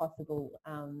what's possible,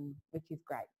 which is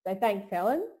great. So thanks,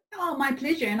 Helen. Oh, my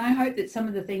pleasure. And I hope that some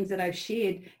of the things that I've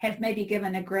shared have maybe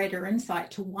given a greater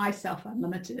insight to why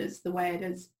Self-Unlimited is the way it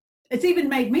is. It's even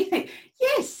made me think,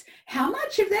 yes, how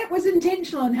much of that was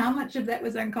intentional and how much of that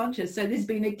was unconscious? So there's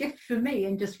been a gift for me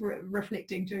and just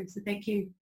reflecting too. So thank you.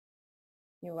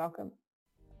 You're welcome.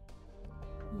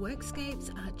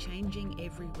 Workscapes are changing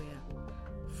everywhere.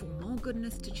 For more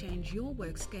goodness to change your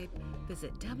workscape,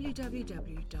 visit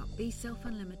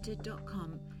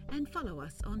www.beselfunlimited.com and follow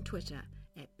us on Twitter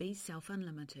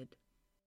 @BeSelfunlimited.